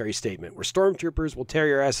military statement. We're stormtroopers. We'll tear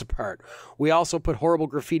your ass apart. We also put horrible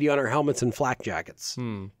graffiti on our helmets and flak jackets.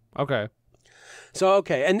 Okay. So,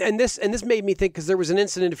 okay, and this made me think, because there was an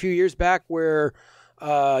incident a few years back where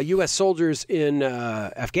U.S. soldiers in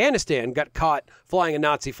Afghanistan got caught flying a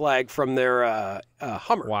Nazi flag from their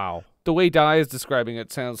Hummer. Wow. The way Di is describing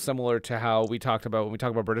it sounds similar to how we talked about when we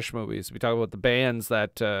talk about British movies. We talk about the bands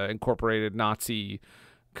that incorporated Nazi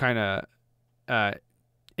kind of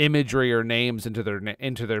imagery or names into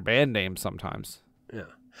their band names sometimes. Yeah.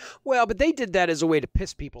 Well, but they did that as a way to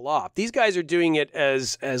piss people off. These guys are doing it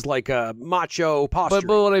as like a macho posture.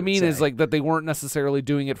 But what I mean is like that they weren't necessarily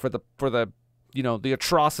doing it for the the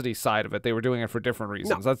atrocity side of it. They were doing it for different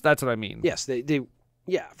reasons. No. That's what I mean. Yes, they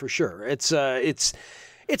yeah, for sure. It's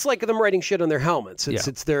like them writing shit on their helmets.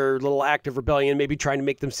 It's their little act of rebellion, maybe trying to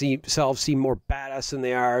make themselves seem more badass than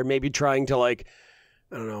they are, maybe trying to, like,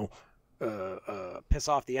 I don't know, piss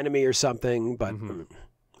off the enemy or something, but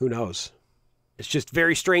who knows? It's just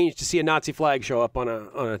very strange to see a Nazi flag show up on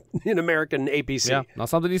an American APC. Yeah, not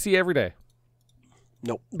something you see every day.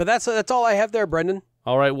 Nope. But that's all I have there, Brendan.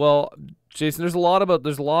 All right. Well, Jason, there's a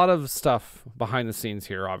lot of stuff behind the scenes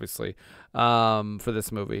here, obviously, for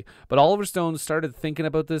this movie. But Oliver Stone started thinking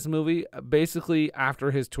about this movie basically after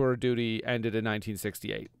his tour of duty ended in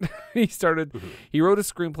 1968. He wrote a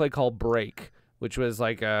screenplay called Break, which was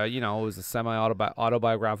like it was a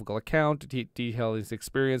semi-autobiographical account to detail his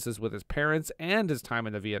experiences with his parents and his time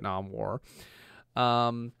in the Vietnam War.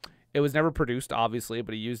 It was never produced, obviously,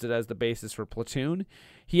 but he used it as the basis for Platoon.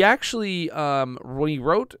 He actually, when he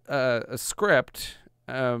wrote a script,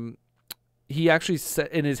 he actually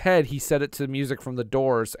set in his head, he set it to music from The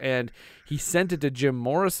Doors, and he sent it to Jim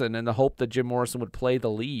Morrison in the hope that Jim Morrison would play the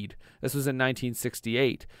lead. This was in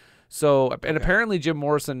 1968. So, and apparently Jim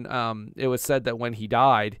Morrison, it was said that when he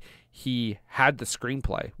died, he had the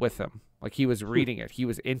screenplay with him. Like, he was reading it. He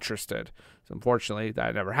was interested. So, unfortunately,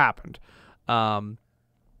 that never happened.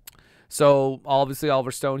 So, obviously,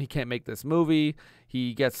 Oliver Stone, he can't make this movie.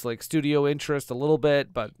 He gets, like, studio interest a little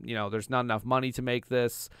bit, but, there's not enough money to make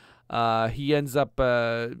this. He ends up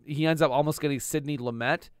almost getting Sidney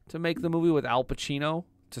Lumet to make the movie with Al Pacino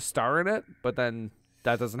to star in it, but then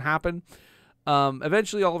that doesn't happen.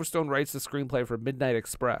 Eventually, Oliver Stone writes the screenplay for Midnight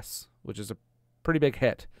Express, which is a pretty big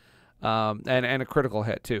hit, and a critical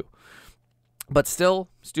hit, too. But still,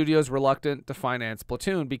 studios reluctant to finance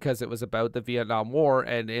Platoon because it was about the Vietnam War,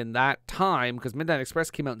 and in that time, because Midnight Express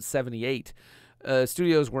came out in 1978,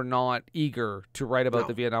 studios were not eager to write about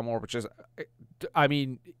the Vietnam War, which is, I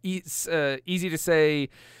mean, it's easy to say,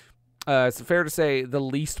 it's fair to say the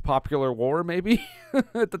least popular war, maybe,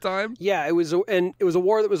 at the time. Yeah, it was a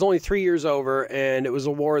war that was only 3 years over, and it was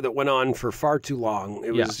a war that went on for far too long.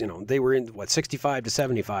 It was, they were in, 65 to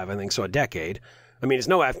 75, I think, so a decade. I mean, it's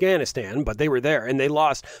no Afghanistan, but they were there, and they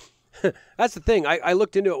lost. That's the thing. I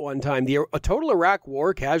looked into it one time. The total Iraq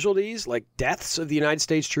War casualties, like deaths of the United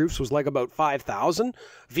States troops, was like about 5,000.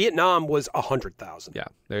 Vietnam was 100,000. Yeah,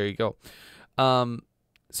 there you go.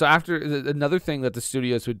 So after another thing that the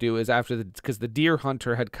studios would do is because the Deer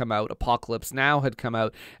Hunter had come out, Apocalypse Now had come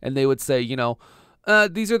out, and they would say,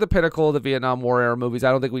 these are the pinnacle of the Vietnam War era movies.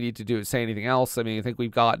 I don't think we need to say anything else. I mean, I think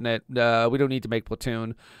we've gotten it. We don't need to make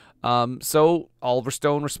Platoon. So Oliver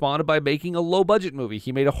Stone responded by making a low-budget movie.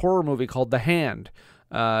 He made a horror movie called The Hand.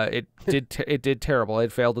 It did terrible.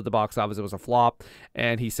 It failed at the box office. It was a flop.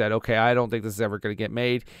 And he said, okay, I don't think this is ever going to get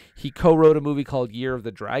made. He co-wrote a movie called Year of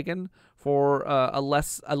the Dragon for a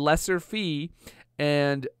lesser fee.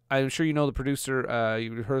 And I'm sure you know the producer.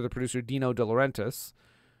 You heard of the producer Dino De Laurentiis.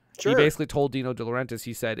 Sure. He basically told Dino De Laurentiis,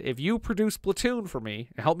 he said, if you produce Platoon for me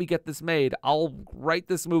and help me get this made, I'll write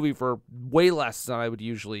this movie for way less than I would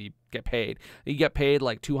usually get paid. You get paid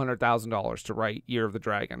like $200,000 to write Year of the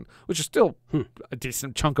Dragon, which is still a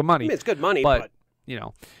decent chunk of money. I mean, it's good money, but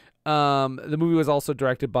the movie was also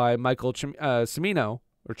directed by Michael Cimino,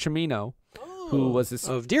 who was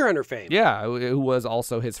of Deer Hunter fame. Yeah, who was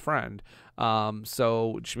also his friend.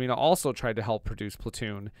 So Cimino also tried to help produce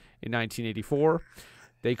Platoon in 1984.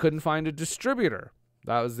 They couldn't find a distributor.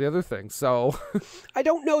 That was the other thing. So I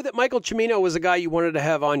don't know that Michael Cimino was a guy you wanted to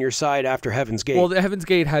have on your side after Heaven's Gate. Well, the Heaven's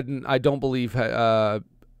Gate hadn't, I don't believe,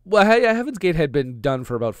 Heaven's Gate had been done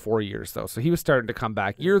for about 4 years, though. So he was starting to come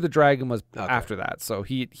back. Year of the Dragon was after that. So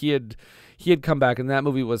he had come back, and that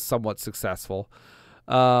movie was somewhat successful.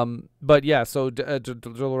 But yeah, so De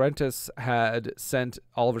Laurentiis had sent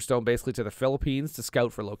Oliver Stone basically to the Philippines to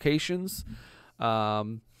scout for locations,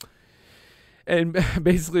 and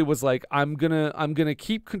basically was like, I'm gonna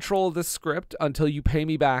keep control of this script until you pay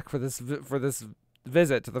me back for this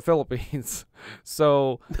visit to the Philippines.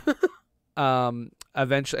 So,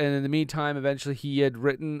 eventually, and in the meantime, eventually he had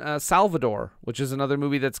written Salvador, which is another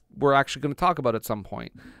movie we're actually going to talk about at some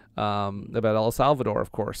point, about El Salvador,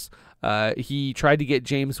 of course. He tried to get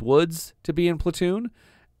James Woods to be in Platoon,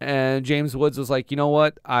 and James Woods was like, you know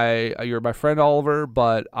what, you're my friend Oliver,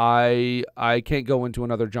 but I can't go into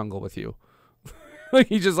another jungle with you.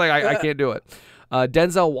 He's just like, I can't do it.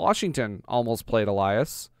 Denzel Washington almost played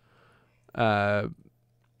Elias. And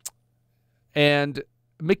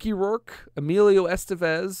Mickey Rourke, Emilio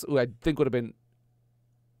Estevez, who I think would have been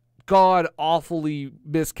god-awfully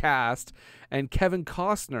miscast, and Kevin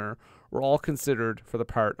Costner were all considered for the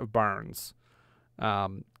part of Barnes. Would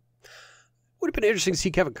have been interesting to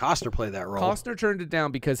see Kevin Costner play that role. Costner turned it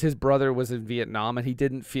down because his brother was in Vietnam, and he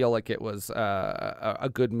didn't feel like it was a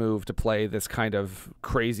good move to play this kind of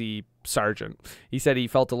crazy sergeant. He said he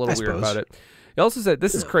felt a little weird about it. He also said,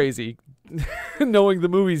 this is crazy, knowing the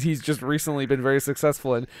movies he's just recently been very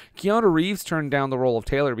successful in. Keanu Reeves turned down the role of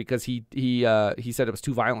Taylor because he said it was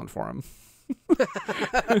too violent for him.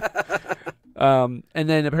 And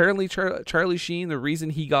then apparently Charlie Sheen, the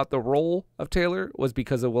reason he got the role of Taylor was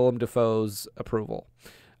because of Willem Dafoe's approval.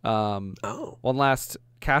 One last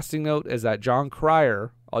casting note is that John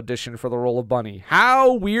Cryer auditioned for the role of Bunny.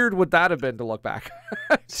 How weird would that have been to look back?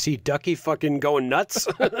 See Ducky fucking going nuts?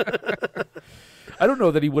 I don't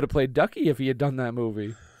know that he would have played Ducky if he had done that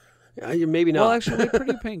movie. Maybe not. Well, actually,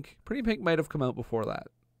 Pretty Pink. Pretty Pink might have come out before that.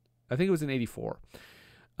 I think it was in '84.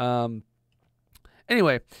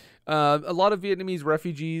 Anyway, a lot of Vietnamese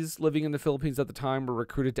refugees living in the Philippines at the time were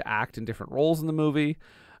recruited to act in different roles in the movie.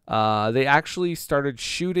 They actually started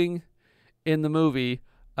shooting in the movie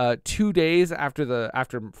 2 days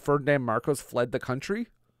after Ferdinand Marcos fled the country.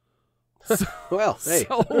 So, well, hey.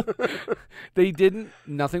 So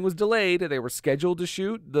nothing was delayed. They were scheduled to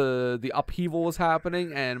shoot. The upheaval was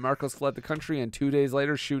happening, and Marcos fled the country, and 2 days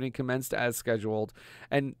later, shooting commenced as scheduled.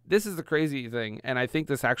 And this is the crazy thing, and I think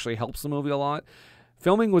this actually helps the movie a lot.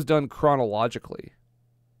 Filming was done chronologically.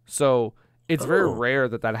 So it's very rare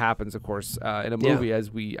that happens, of course, in a movie,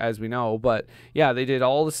 as we know. But yeah, they did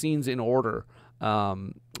all the scenes in order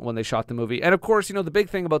when they shot the movie. And of course, the big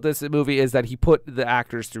thing about this movie is that he put the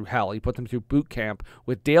actors through hell. He put them through boot camp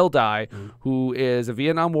with Dale Dye, who is a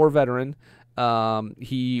Vietnam War veteran.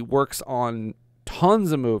 He works on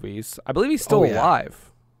tons of movies. I believe he's still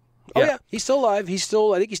alive. Oh yeah, he's still alive.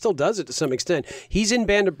 I think he still does it to some extent. He's in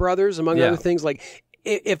Band of Brothers, among other things. Like,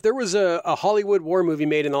 if there was a Hollywood war movie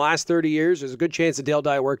made in the last 30 years, there's a good chance that Dale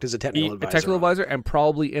Dye worked as a technical advisor. A technical advisor, and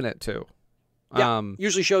probably in it too. Yeah,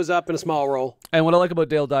 usually shows up in a small role. And what I like about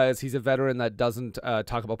Dale Dye is he's a veteran that doesn't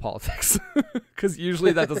talk about politics, because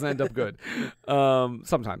usually that doesn't end up good.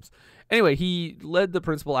 Sometimes. Anyway, he led the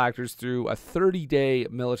principal actors through a 30-day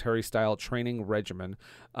military-style training regimen.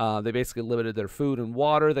 They basically limited their food and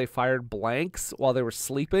water. They fired blanks while they were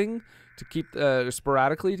sleeping to keep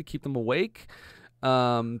sporadically to keep them awake.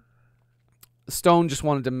 Stone just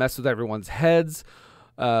wanted to mess with everyone's heads.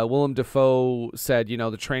 Willem Dafoe said,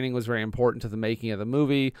 the training was very important to the making of the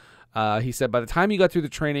movie. He said, by the time you got through the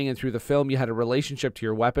training and through the film, you had a relationship to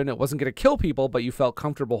your weapon. It wasn't going to kill people, but you felt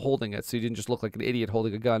comfortable holding it, so you didn't just look like an idiot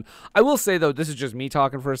holding a gun. I will say, though, this is just me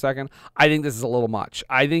talking for a second. I think this is a little much.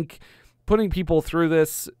 I think putting people through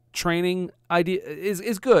this training idea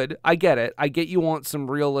is good. I get it. I get you want some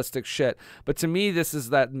realistic shit. But to me, this is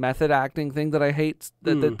that method acting thing that I hate,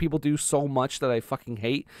 that people do so much that I fucking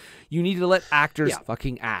hate. You need to let actors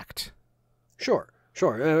fucking act. Sure.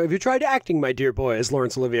 Have you tried acting, my dear boy, as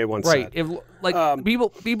Laurence Olivier once said? If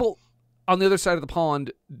people on the other side of the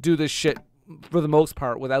pond do this shit for the most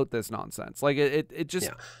part without this nonsense. Like it just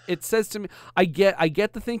it says to me, I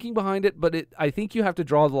get the thinking behind it, but I think you have to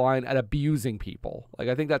draw the line at abusing people. Like,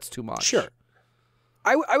 I think that's too much. Sure.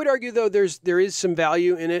 I would argue, though, there is some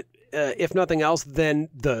value in it, if nothing else, than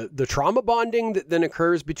the trauma bonding that then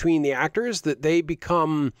occurs between the actors, that they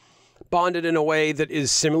become bonded in a way that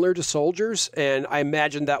is similar to soldiers, and I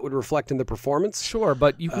imagine that would reflect in the performance. Sure,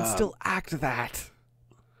 but you could still act that.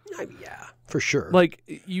 Yeah, for sure.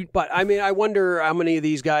 But I mean, I wonder how many of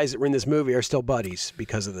these guys that were in this movie are still buddies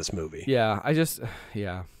because of this movie. Yeah,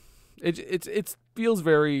 it feels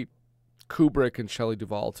very Kubrick and Shelley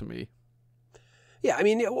Duvall to me. Yeah, I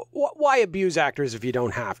mean, why abuse actors if you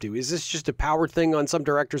don't have to? Is this just a power thing on some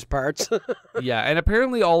directors' parts? Yeah, and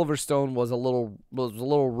apparently Oliver Stone was a little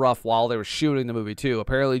rough while they were shooting the movie too.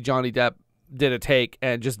 Apparently Johnny Depp did a take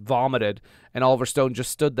and just vomited, and Oliver Stone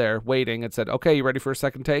just stood there waiting and said, "Okay, you ready for a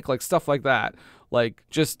second take?" Like stuff like that. Like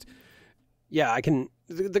just yeah, I can.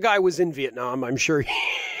 The guy was in Vietnam. I'm sure.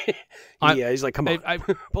 He's like, come on,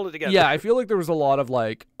 pull it together. Yeah, I feel like there was a lot of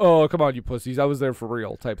like, "Oh, come on, you pussies, I was there for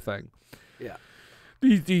real" type thing. Yeah,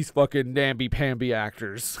 these fucking namby-pamby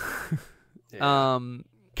actors. Yeah.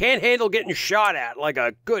 Can't handle getting shot at like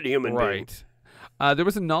a good human being. Right. There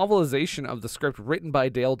was a novelization of the script written by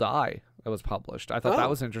Dale Dye that was published. I thought that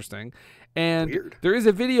was interesting. And Weird. There is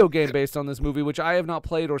a video game based on this movie, which I have not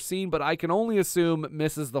played or seen, but I can only assume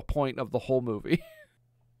misses the point of the whole movie.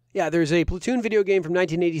 Yeah, there's a Platoon video game from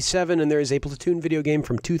 1987, and there is a Platoon video game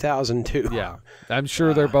from 2002. Yeah, I'm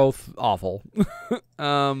sure they're both awful.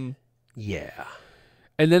 Yeah.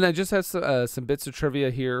 And then I just have some bits of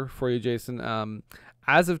trivia here for you, Jason.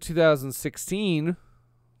 As of 2016,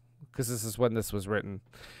 because this is when this was written,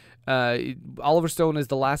 Oliver Stone is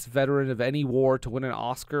the last veteran of any war to win an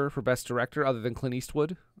Oscar for Best Director other than Clint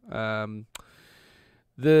Eastwood. The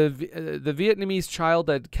Vietnamese child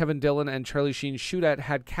that Kevin Dillon and Charlie Sheen shoot at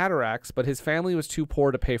had cataracts, but his family was too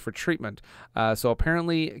poor to pay for treatment. So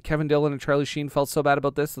apparently Kevin Dillon and Charlie Sheen felt so bad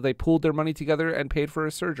about this that they pooled their money together and paid for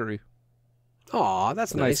his surgery. Aw,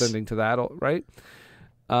 that's nice. Nice ending to that, right?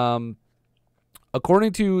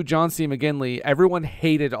 According to John C. McGinley, everyone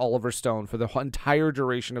hated Oliver Stone for the entire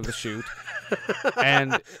duration of the shoot.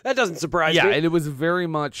 And that doesn't surprise me. Yeah, and it was very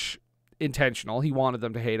much intentional. He wanted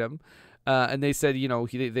them to hate him. And they said,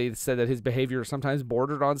 they said that his behavior sometimes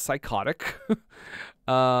bordered on psychotic.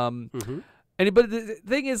 But the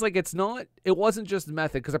thing is, like, it wasn't just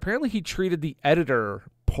method, because apparently he treated the editor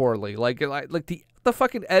poorly. Like the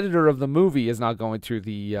fucking editor of the movie is not going through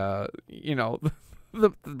the,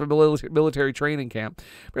 the military training camp.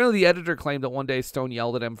 Apparently the editor claimed that one day Stone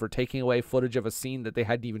yelled at him for taking away footage of a scene that they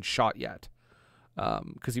hadn't even shot yet.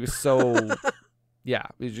 Because he was so, he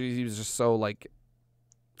was just so, like,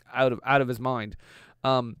 out of his mind.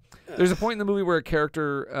 There's a point in the movie where a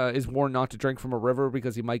character is warned not to drink from a river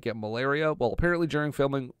because he might get malaria. Well, apparently during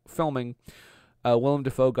filming, Willem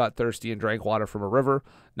Dafoe got thirsty and drank water from a river,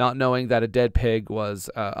 not knowing that a dead pig was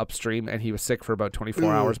upstream, and he was sick for about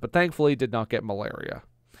 24 hours, but thankfully did not get malaria.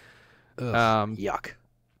 Yuck.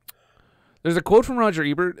 There's a quote from Roger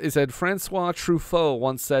Ebert. It said, Francois Truffaut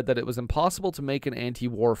once said that it was impossible to make an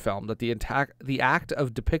anti-war film, that the act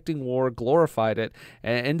of depicting war glorified it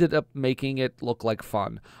and ended up making it look like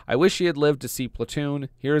fun. I wish he had lived to see Platoon.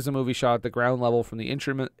 Here is a movie shot at the ground level from the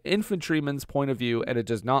infantryman's point of view, and it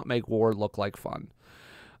does not make war look like fun.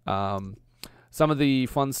 Some of the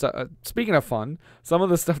fun stuff, speaking of fun, some of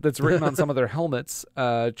the stuff that's written on some of their helmets,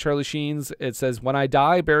 Charlie Sheen's, it says, "When I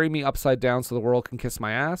die, bury me upside down so the world can kiss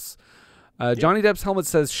my ass." Johnny Depp's helmet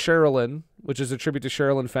says Sherilyn, which is a tribute to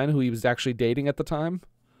Sherilyn Fenn, who he was actually dating at the time.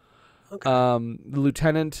 Okay.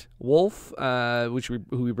 Lieutenant Wolf, who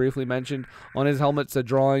we briefly mentioned, on his helmet's a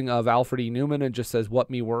drawing of Alfred E. Newman and just says, "What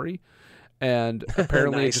me worry." And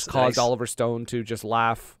apparently it just caused Oliver Stone to just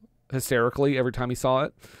laugh hysterically every time he saw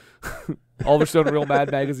it. Oliver Stone, a real Mad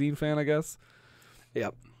Magazine fan, I guess.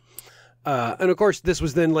 Yep. And of course, this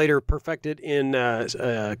was then later perfected in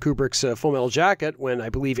Kubrick's Full Metal Jacket, when I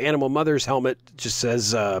believe Animal Mother's helmet just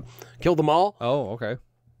says "Kill them all." Oh, okay.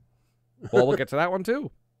 Well, we'll get to that one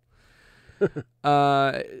too.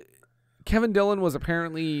 Kevin Dillon was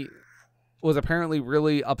apparently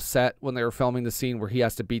really upset when they were filming the scene where he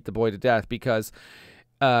has to beat the boy to death, because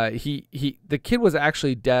the kid was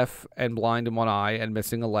actually deaf and blind in one eye and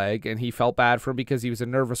missing a leg, and he felt bad for him because he was a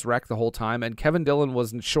nervous wreck the whole time, and Kevin Dillon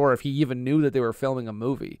wasn't sure if he even knew that they were filming a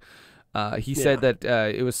movie. He said that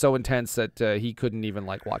it was so intense that he couldn't even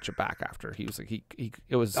watch it back after. He was like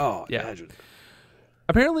it was imagine.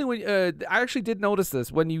 Apparently, when I actually did notice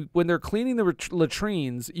this, when they're cleaning the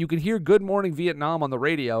latrines, you can hear "Good Morning Vietnam" on the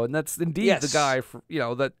radio, and that's indeed the guy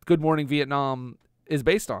that "Good Morning Vietnam" is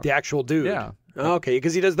based on. The actual dude. Yeah. Okay,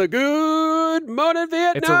 because he does the "Good Morning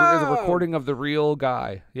Vietnam." It's a recording of the real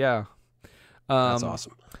guy. Yeah. That's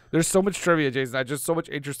awesome. There's so much trivia, Jason. Just so much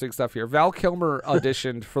interesting stuff here. Val Kilmer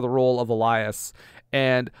auditioned for the role of Elias,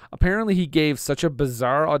 and apparently he gave such a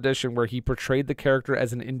bizarre audition where he portrayed the character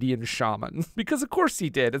as an Indian shaman. Because of course he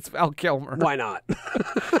did. It's Val Kilmer. Why not?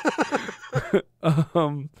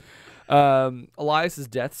 Elias's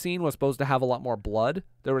death scene was supposed to have a lot more blood.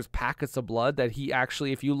 There was packets of blood that he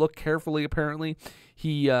actually, if you look carefully, apparently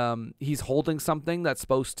he's holding something that's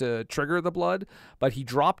supposed to trigger the blood, but he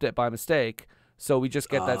dropped it by mistake. So we just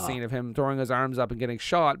get that scene of him throwing his arms up and getting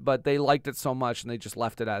shot, but they liked it so much and they just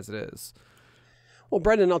left it as it is. Well,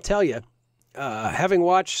 Brendan, I'll tell you, having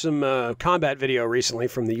watched some combat video recently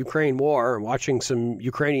from the Ukraine war and watching some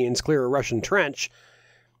Ukrainians clear a Russian trench,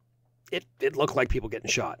 it looked like people getting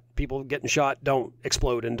shot. People getting shot don't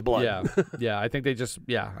explode into blood. Yeah, yeah. I think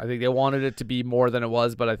they wanted it to be more than it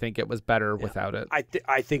was, but I think it was better without it.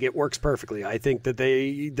 I think it works perfectly. I think that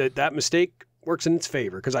that mistake works in its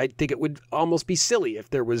favor, because I think it would almost be silly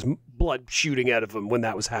if there was blood shooting out of him when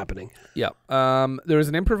that was happening. Yeah. There was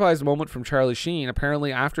an improvised moment from Charlie Sheen.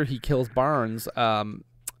 Apparently, after he kills Barnes,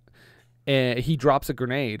 and he drops a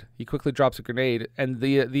grenade. He quickly drops a grenade, and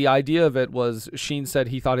the idea of it was Sheen said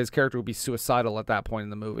he thought his character would be suicidal at that point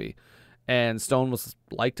in the movie, and Stone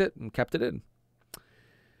liked it and kept it in.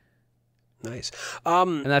 Nice.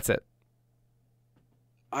 And that's it.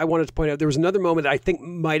 I wanted to point out there was another moment that I think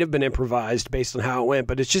might have been improvised based on how it went,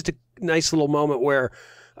 but it's just a nice little moment where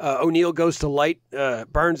O'Neill goes to light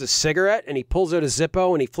Barnes a cigarette, and he pulls out a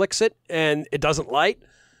Zippo and he flicks it, and it doesn't light.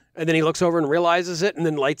 And then he looks over and realizes it, and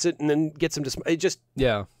then lights it, and then gets him to. It just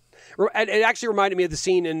It actually reminded me of the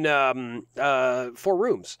scene in 4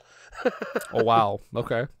 Rooms. Oh wow!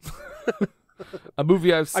 Okay. A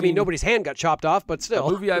movie I've seen. I mean, nobody's hand got chopped off, but still.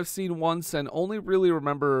 A movie I've seen once and only really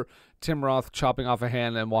remember Tim Roth chopping off a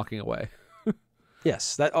hand and walking away.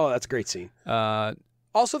 Yes, that's a great scene.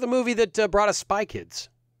 Also, the movie that brought us Spy Kids.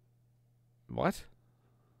 What?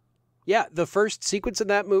 Yeah, the first sequence in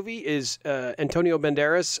that movie is Antonio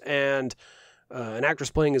Banderas and an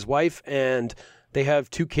actress playing his wife, and they have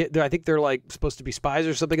 2 kids. I think they're like supposed to be spies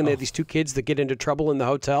or something, and they have these 2 kids that get into trouble in the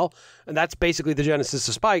hotel, and that's basically the genesis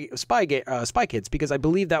of Spy Kids, because I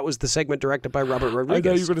believe that was the segment directed by Robert Rodriguez. I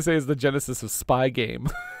thought you were going to say it's the genesis of Spy Game.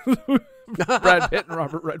 Brad Pitt and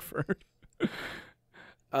Robert Redford.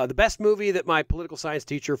 The best movie that my political science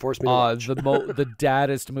teacher forced me to watch. The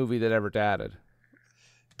daddest movie that ever dadded.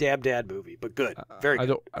 Dad movie, but good. Very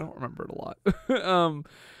good. I don't remember it a lot.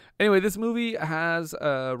 Anyway, this movie has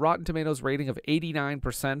a Rotten Tomatoes rating of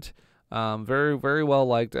 89%. Very, very well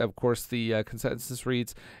liked. Of course, the consensus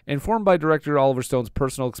reads, informed by director Oliver Stone's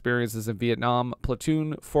personal experiences in Vietnam,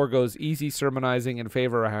 Platoon forgoes easy sermonizing in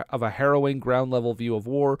favor of a harrowing ground-level view of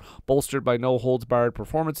war, bolstered by no-holds-barred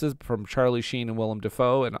performances from Charlie Sheen and Willem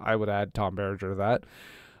Dafoe, and I would add Tom Berenger to that.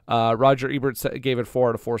 Roger Ebert gave it 4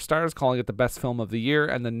 out of 4 stars, calling it the best film of the year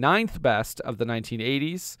and the 9th best of the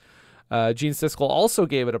 1980s. Gene Siskel also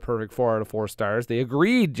gave it a perfect 4 out of 4 stars. They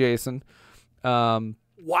agreed, Jason.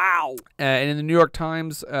 Wow. And in the New York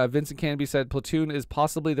Times, Vincent Canby said, Platoon is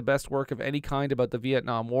possibly the best work of any kind about the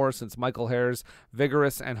Vietnam War since Michael Hare's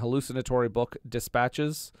vigorous and hallucinatory book,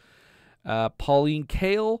 Dispatches. Pauline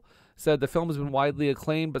Kael said the film has been widely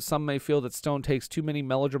acclaimed, but some may feel that Stone takes too many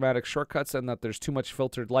melodramatic shortcuts and that there's too much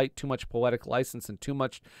filtered light, too much poetic license, and too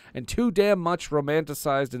damn much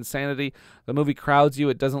romanticized insanity. The movie crowds you.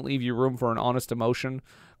 It doesn't leave you room for an honest emotion.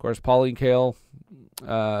 Of course, Pauline Kael,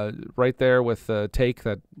 right there with the take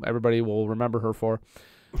that everybody will remember her for.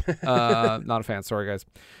 Not a fan. Sorry, guys.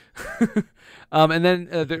 And then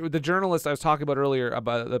the journalist I was talking about earlier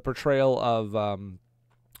about the portrayal of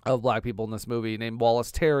black people in this movie, named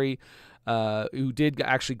Wallace Terry, who did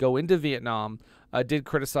actually go into Vietnam, did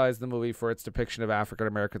criticize the movie for its depiction of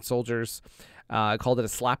African-American soldiers, called it a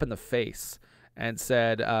slap in the face, and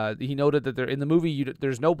said he noted that in the movie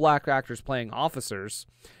there's no black actors playing officers,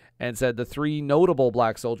 and said the 3 notable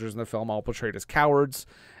black soldiers in the film all portrayed as cowards,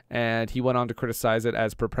 and he went on to criticize it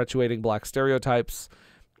as perpetuating black stereotypes.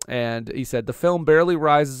 And he said, the film barely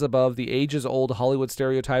rises above the ages-old Hollywood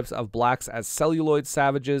stereotypes of blacks as celluloid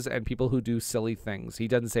savages and people who do silly things. He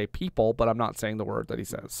doesn't say people, but I'm not saying the word that he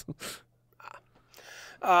says.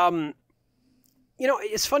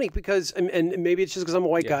 It's funny because, and maybe it's just because I'm a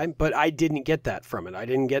white guy, but I didn't get that from it. I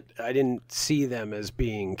didn't see them as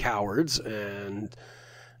being cowards, and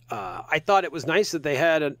I thought it was nice that they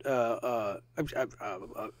had at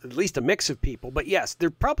least a mix of people. But yes, there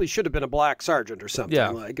probably should have been a black sergeant or something. Yeah.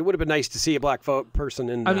 Like it would have been nice to see a black person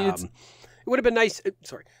in. I mean, it would have been nice.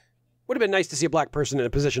 Would have been nice to see a black person in a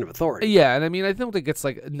position of authority. Yeah, and I mean, I don't think it's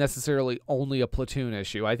like necessarily only a Platoon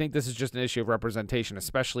issue. I think this is just an issue of representation,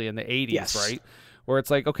 especially in the 80s, right? Where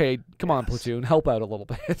it's like, okay, come on, Platoon, help out a little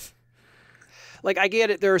bit. Like, I get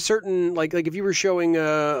it. There are certain, like if you were showing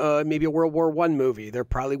maybe a World War I movie, there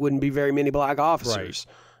probably wouldn't be very many black officers.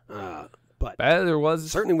 Right. But there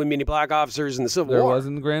was certainly wouldn't be any black officers in the Civil War. There was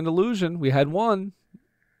in the Grand Illusion. We had one.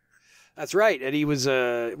 That's right. And he was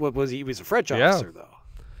he was a French officer, though.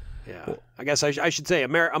 Yeah. Cool. I guess I should say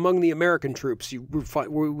among the American troops, you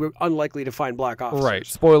were unlikely to find black officers. Right.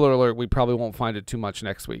 Spoiler alert, we probably won't find it too much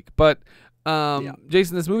next week. But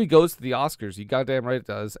Jason, this movie goes to the Oscars. You goddamn right it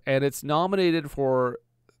does. And it's nominated for...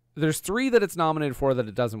 There's 3 that it's nominated for that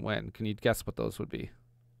it doesn't win. Can you guess what those would be?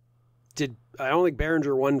 I don't think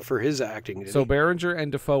Berenger won for his acting. So Berenger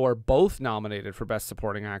and Dafoe are both nominated for Best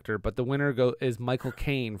Supporting Actor, but the winner is Michael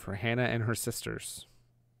Caine for Hannah and Her Sisters.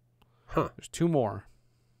 Huh. There's two more.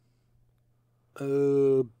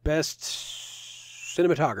 Best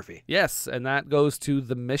cinematography. Yes, and that goes to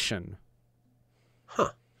The Mission.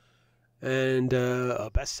 Huh. And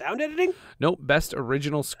best sound editing? Nope, best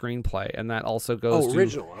original screenplay, and that also goes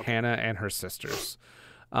to Hannah and Her Sisters.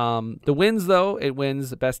 The wins, though, it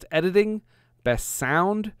wins best editing, best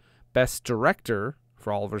sound, best director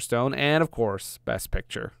for Oliver Stone, and, of course, best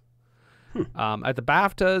picture. At the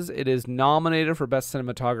BAFTAs, it is nominated for best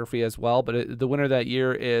cinematography as well, but the winner that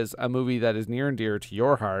year is a movie that is near and dear to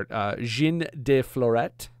your heart, Jean de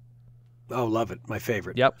Florette. Oh, love it. My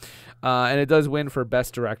favorite. Yep. And it does win for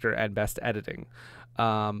best director and best editing.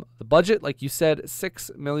 The budget, like you said,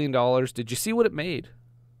 $6 million. Did you see what it made?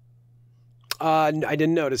 I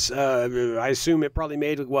didn't notice. I assume it probably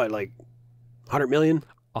made, what, like $100 million?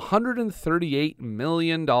 $138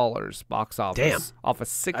 million box office. Damn. Off a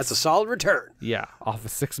six. That's a solid return. Yeah, off a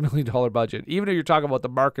 $6 million budget. Even if you're talking about the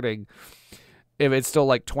marketing, if it's still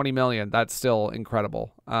like $20 million, that's still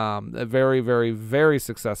incredible. A very, very, very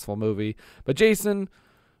successful movie. But Jason,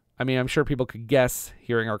 I mean, I'm sure people could guess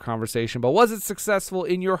hearing our conversation, but was it successful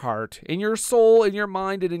in your heart, in your soul, in your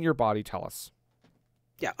mind, and in your body? Tell us.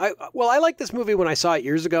 Yeah, I liked this movie when I saw it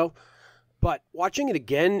years ago, but watching it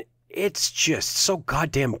again, it's just so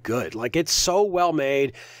goddamn good. Like, it's so well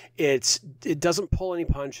made. It doesn't pull any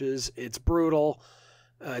punches. It's brutal.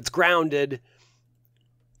 It's grounded.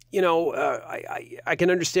 You know, I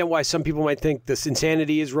can understand why some people might think this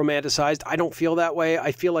insanity is romanticized. I don't feel that way.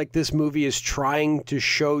 I feel like this movie is trying to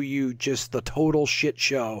show you just the total shit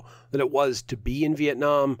show that it was to be in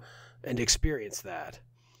Vietnam and experience that.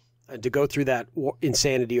 And to go through that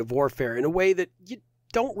insanity of warfare in a way that you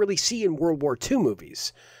don't really see in World War II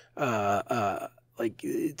movies. Like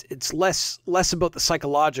it's less about the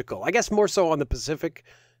psychological, I guess more so on the Pacific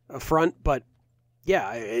front, but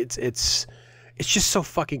yeah, it's just so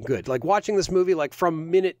fucking good. Like watching this movie, like from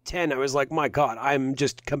minute 10, I was like, my God, I'm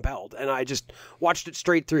just compelled. And I just watched it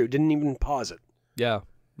straight through. Didn't even pause it. Yeah.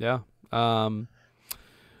 Yeah.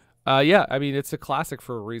 Yeah, I mean, it's a classic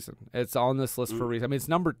for a reason. It's on this list for a reason. I mean, it's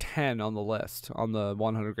number 10 on the list, on the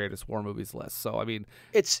 100 Greatest War Movies list. So, I mean,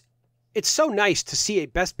 it's so nice to see a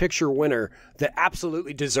Best Picture winner that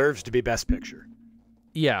absolutely deserves to be Best Picture.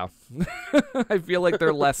 Yeah. I feel like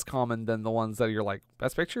they're less common than the ones that you're like,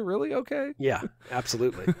 Best Picture? Really? Okay. Yeah,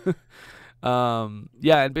 absolutely.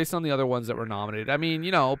 Yeah, and based on the other ones that were nominated, I mean,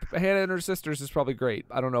 you know, Hannah and Her Sisters is probably great.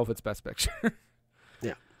 I don't know if it's Best Picture.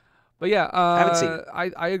 Yeah. But yeah, I haven't seen it.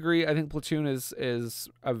 I agree. I think Platoon is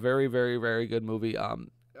a very, very, very good movie.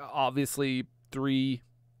 Obviously,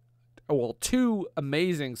 two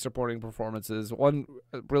amazing supporting performances, one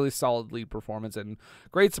really solid lead performance, and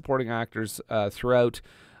great supporting actors throughout.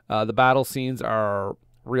 The battle scenes are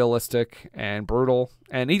realistic and brutal,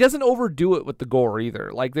 and he doesn't overdo it with the gore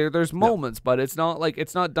either. Like there's moments, but it's not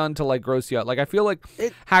done to like gross you out. Like I feel like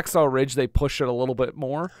Hacksaw Ridge, they push it a little bit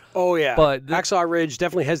more. Oh yeah, but Hacksaw Ridge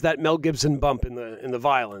definitely has that Mel Gibson bump in the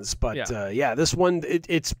violence. But yeah, this one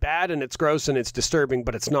it's bad and it's gross and it's disturbing,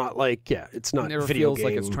 but it's not like it's not. It never video feels game.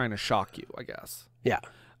 Like it's trying to shock you, I guess. Yeah.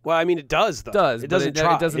 Well, I mean, it does though. It doesn't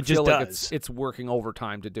try. It doesn't it feel just like does. it's working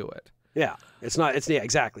overtime to do it. Yeah, it's not. It's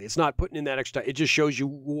exactly. It's not putting in that extra. It just shows you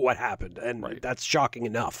what happened, and that's shocking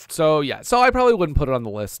enough. So yeah, so I probably wouldn't put it on the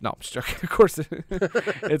list. No, I'm just joking. Of course,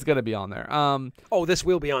 it's gonna be on there. Oh, this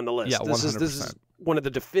will be on the list. Yeah, 100%. This is one of the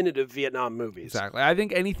definitive Vietnam movies. Exactly. I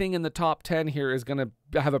think anything in the top 10 here is gonna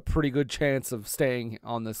have a pretty good chance of staying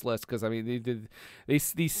on this list because I mean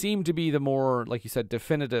these seem to be the more, like you said,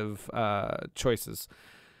 definitive choices.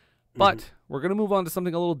 But we're gonna move on to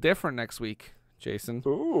something a little different next week. Jason.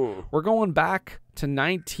 Ooh. We're going back to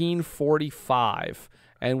 1945,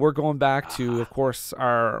 and we're going back to, of course,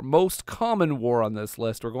 our most common war on this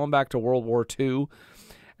list. We're going back to World War II,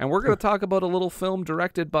 and we're going to talk about a little film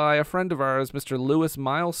directed by a friend of ours, Mr. Lewis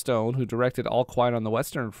Milestone, who directed All Quiet on the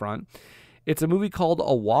Western Front. It's a movie called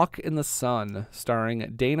A Walk in the Sun,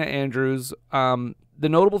 starring Dana Andrews. The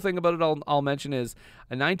notable thing about it I'll mention is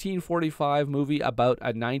a 1945 movie about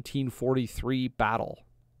a 1943 battle.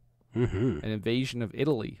 An invasion of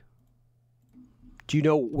Italy. Do you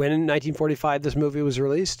know when in 1945 this movie was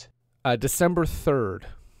released? December 3rd.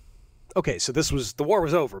 Okay, so the war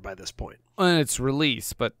was over by this point. And it's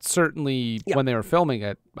released, but certainly when they were filming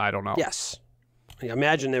it, I don't know. Yes. I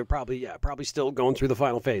imagine they were probably still going through the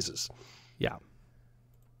final phases. Yeah.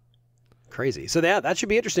 Crazy. So that should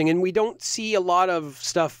be interesting. And we don't see a lot of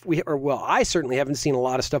stuff. I certainly haven't seen a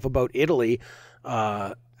lot of stuff about Italy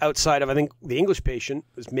outside of, I think, The English Patient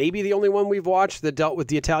was maybe the only one we've watched that dealt with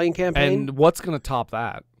the Italian campaign. And what's going to top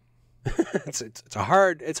that? It's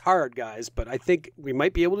hard, guys, but I think we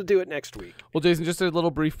might be able to do it next week. Well, Jason, just a little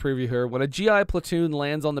brief preview here. When a GI platoon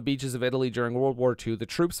lands on the beaches of Italy during World War II, the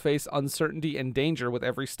troops face uncertainty and danger with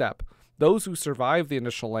every step. Those who survive the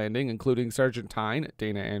initial landing, including Sergeant Tyne,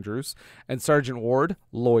 Dana Andrews, and Sergeant Ward,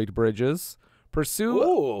 Lloyd Bridges,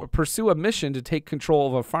 pursue a mission to take control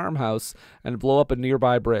of a farmhouse and blow up a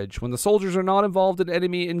nearby bridge. When the soldiers are not involved in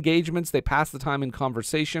enemy engagements, they pass the time in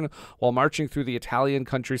conversation while marching through the Italian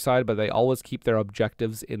countryside, but they always keep their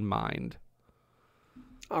objectives in mind.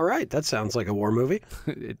 All right, that sounds like a war movie.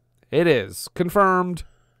 It is. Confirmed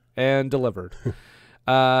and delivered.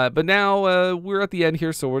 But now we're at the end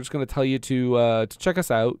here, so we're just going to tell you to check us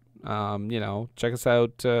out. Check us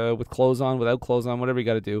out with clothes on, without clothes on, whatever you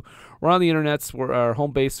got to do. We're on the internets. Our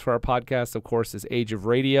home base for our podcast, of course, is Age of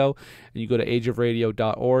Radio. And you go to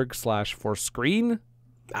ageofradio.org/forscreen.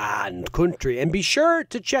 And country. And be sure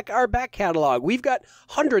to check our back catalog. We've got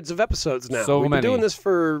hundreds of episodes now. We've been doing this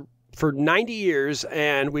for 90 years,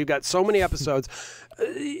 and we've got so many episodes.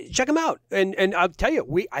 Check them out. And I'll tell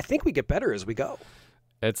you, I think we get better as we go.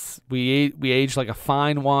 We age like a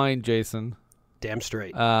fine wine, Jason. Damn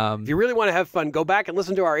straight. If you really want to have fun, go back and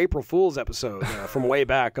listen to our April Fool's episode from way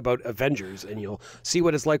back about Avengers, and you'll see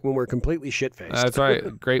what it's like when we're completely shit-faced. That's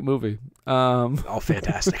right. Great movie. Oh,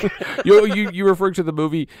 fantastic. You referring to the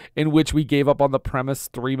movie in which we gave up on the premise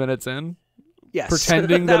 3 minutes in? Yes.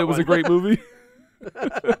 Pretending that it was a great movie?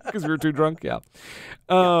 Because we were too drunk? Yeah.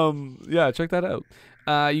 Yeah, check that out.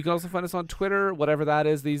 You can also find us on Twitter, whatever that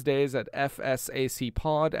is these days, at FSAC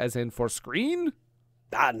Pod, as in for screen.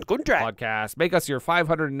 Podcast. Make us your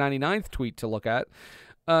 599th tweet to look at.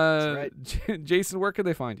 That's right. Jason, where can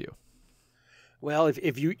they find you? Well,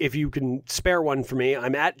 if you can spare one for me,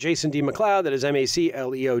 I'm at Jason D. McLeod. That is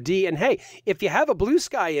MacLeod. And hey, if you have a Blue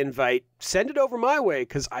Sky invite, send it over my way,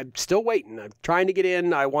 because I'm still waiting. I'm trying to get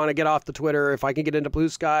in. I want to get off the Twitter. If I can get into Blue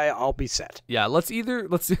Sky, I'll be set. Yeah, let's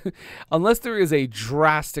unless there is a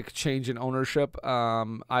drastic change in ownership.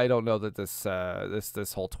 I don't know that this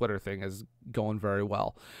whole Twitter thing is going very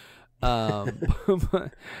well. But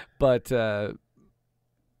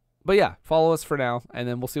yeah, follow us for now, and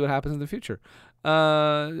then we'll see what happens in the future.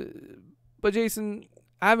 But Jason,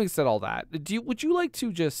 having said all that, would you like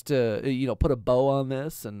to just put a bow on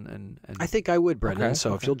this? And I think I would, Brendan.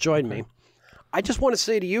 If you'll join me, I just want to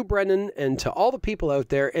say to you, Brendan, and to all the people out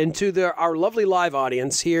there, and to our lovely live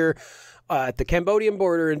audience here at the Cambodian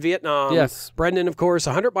border in Vietnam. Yes, Brendan, of course,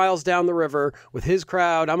 100 miles down the river with his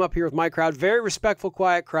crowd. I'm up here with my crowd. Very respectful,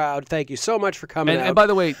 quiet crowd. Thank you so much for coming out. And by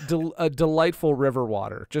the way, a delightful river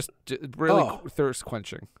water, just really thirst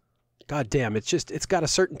quenching. God damn, it's got a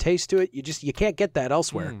certain taste to it. You can't get that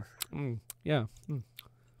elsewhere. Yeah.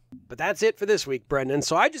 But that's it for this week, Brendan.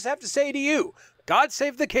 So I just have to say to you, God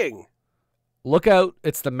save the king. Look out,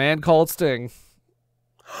 it's the man called Sting.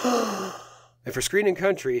 And for Screen and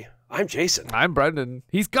Country, I'm Jason. I'm Brendan.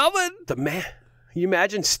 He's coming. The man. You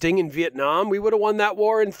imagine Sting in Vietnam? We would have won that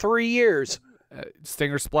war in 3 years.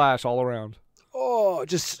 Stinger splash all around. Oh,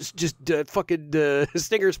 just fucking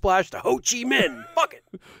Stinger splash to Ho Chi Minh. Fuck it.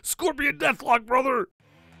 Scorpion Deathlock, brother.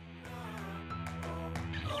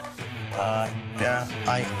 Yeah,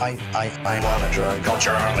 I'm on a drug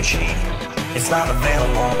culture machine. It's not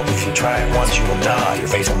available. If you try it once, you will die. Your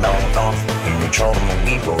face will melt off. And your children will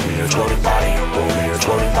weep over your tortured body. Over your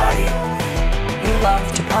tortured body. You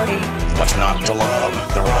love to party. What's not to love?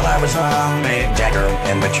 The run I was on made Jagger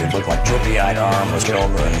and Richard look like droopy-eyed armless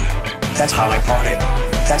children. That's how I partied.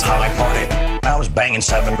 That's how I partied. I was banging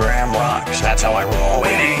 7-gram rocks. That's how I roll.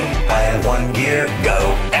 Winning. I had 1 gear.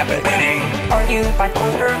 Go. Epic. Winning. Are you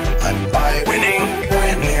bipolar? I'm bi. Winning.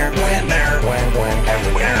 Win here. Win there. Win.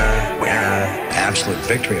 Everywhere. Where? Absolute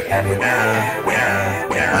victory. Everywhere. Where?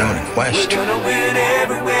 I'm on a quest. We're gonna win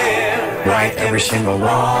everywhere. Right every single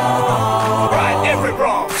wrong. Right every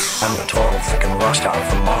wrong. I'm a total freaking rock star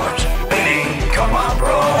from Mars. Winning. Come on,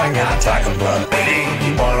 bro. I got taco blood. Winning.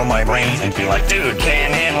 You bottle my brains and feel like, dude,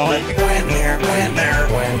 can't handle it. Win here. Win there.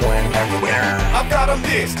 Win. Everywhere. I've got a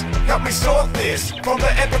list. Help me sort this. From the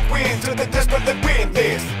epic win to the desperate that win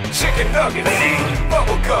this. Chicken nuggets. Winning.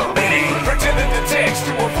 Bubble gum. Winning. Pretending to text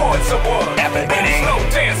to avoid someone. Epic. Winning. Slow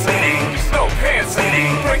dancing. Winning. Slow dancing.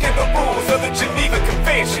 Winning. Breaking the rules of the Geneva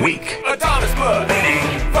Convention. Weak. Adonis blood. Winning.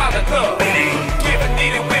 Violent love. Winning. Giving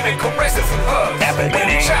needed women caresses and hugs. Epic.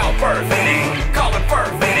 Winning. Childbirth. Winning. Calling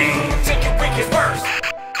birth. Winning. Take your weakest verse.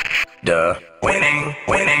 Duh. Winning.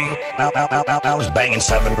 I was banging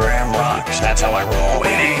 7-gram rocks. That's how I roll.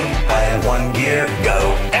 Winning. I had 1 gear.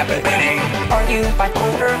 Go. Epic. Winning. Are you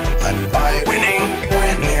bipolar? I'm bi. Winning.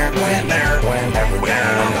 Win here.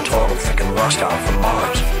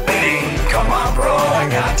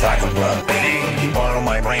 attack of blood. You bottle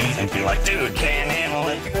my brain and be like, dude, can't handle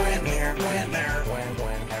it. Go in there, go in there.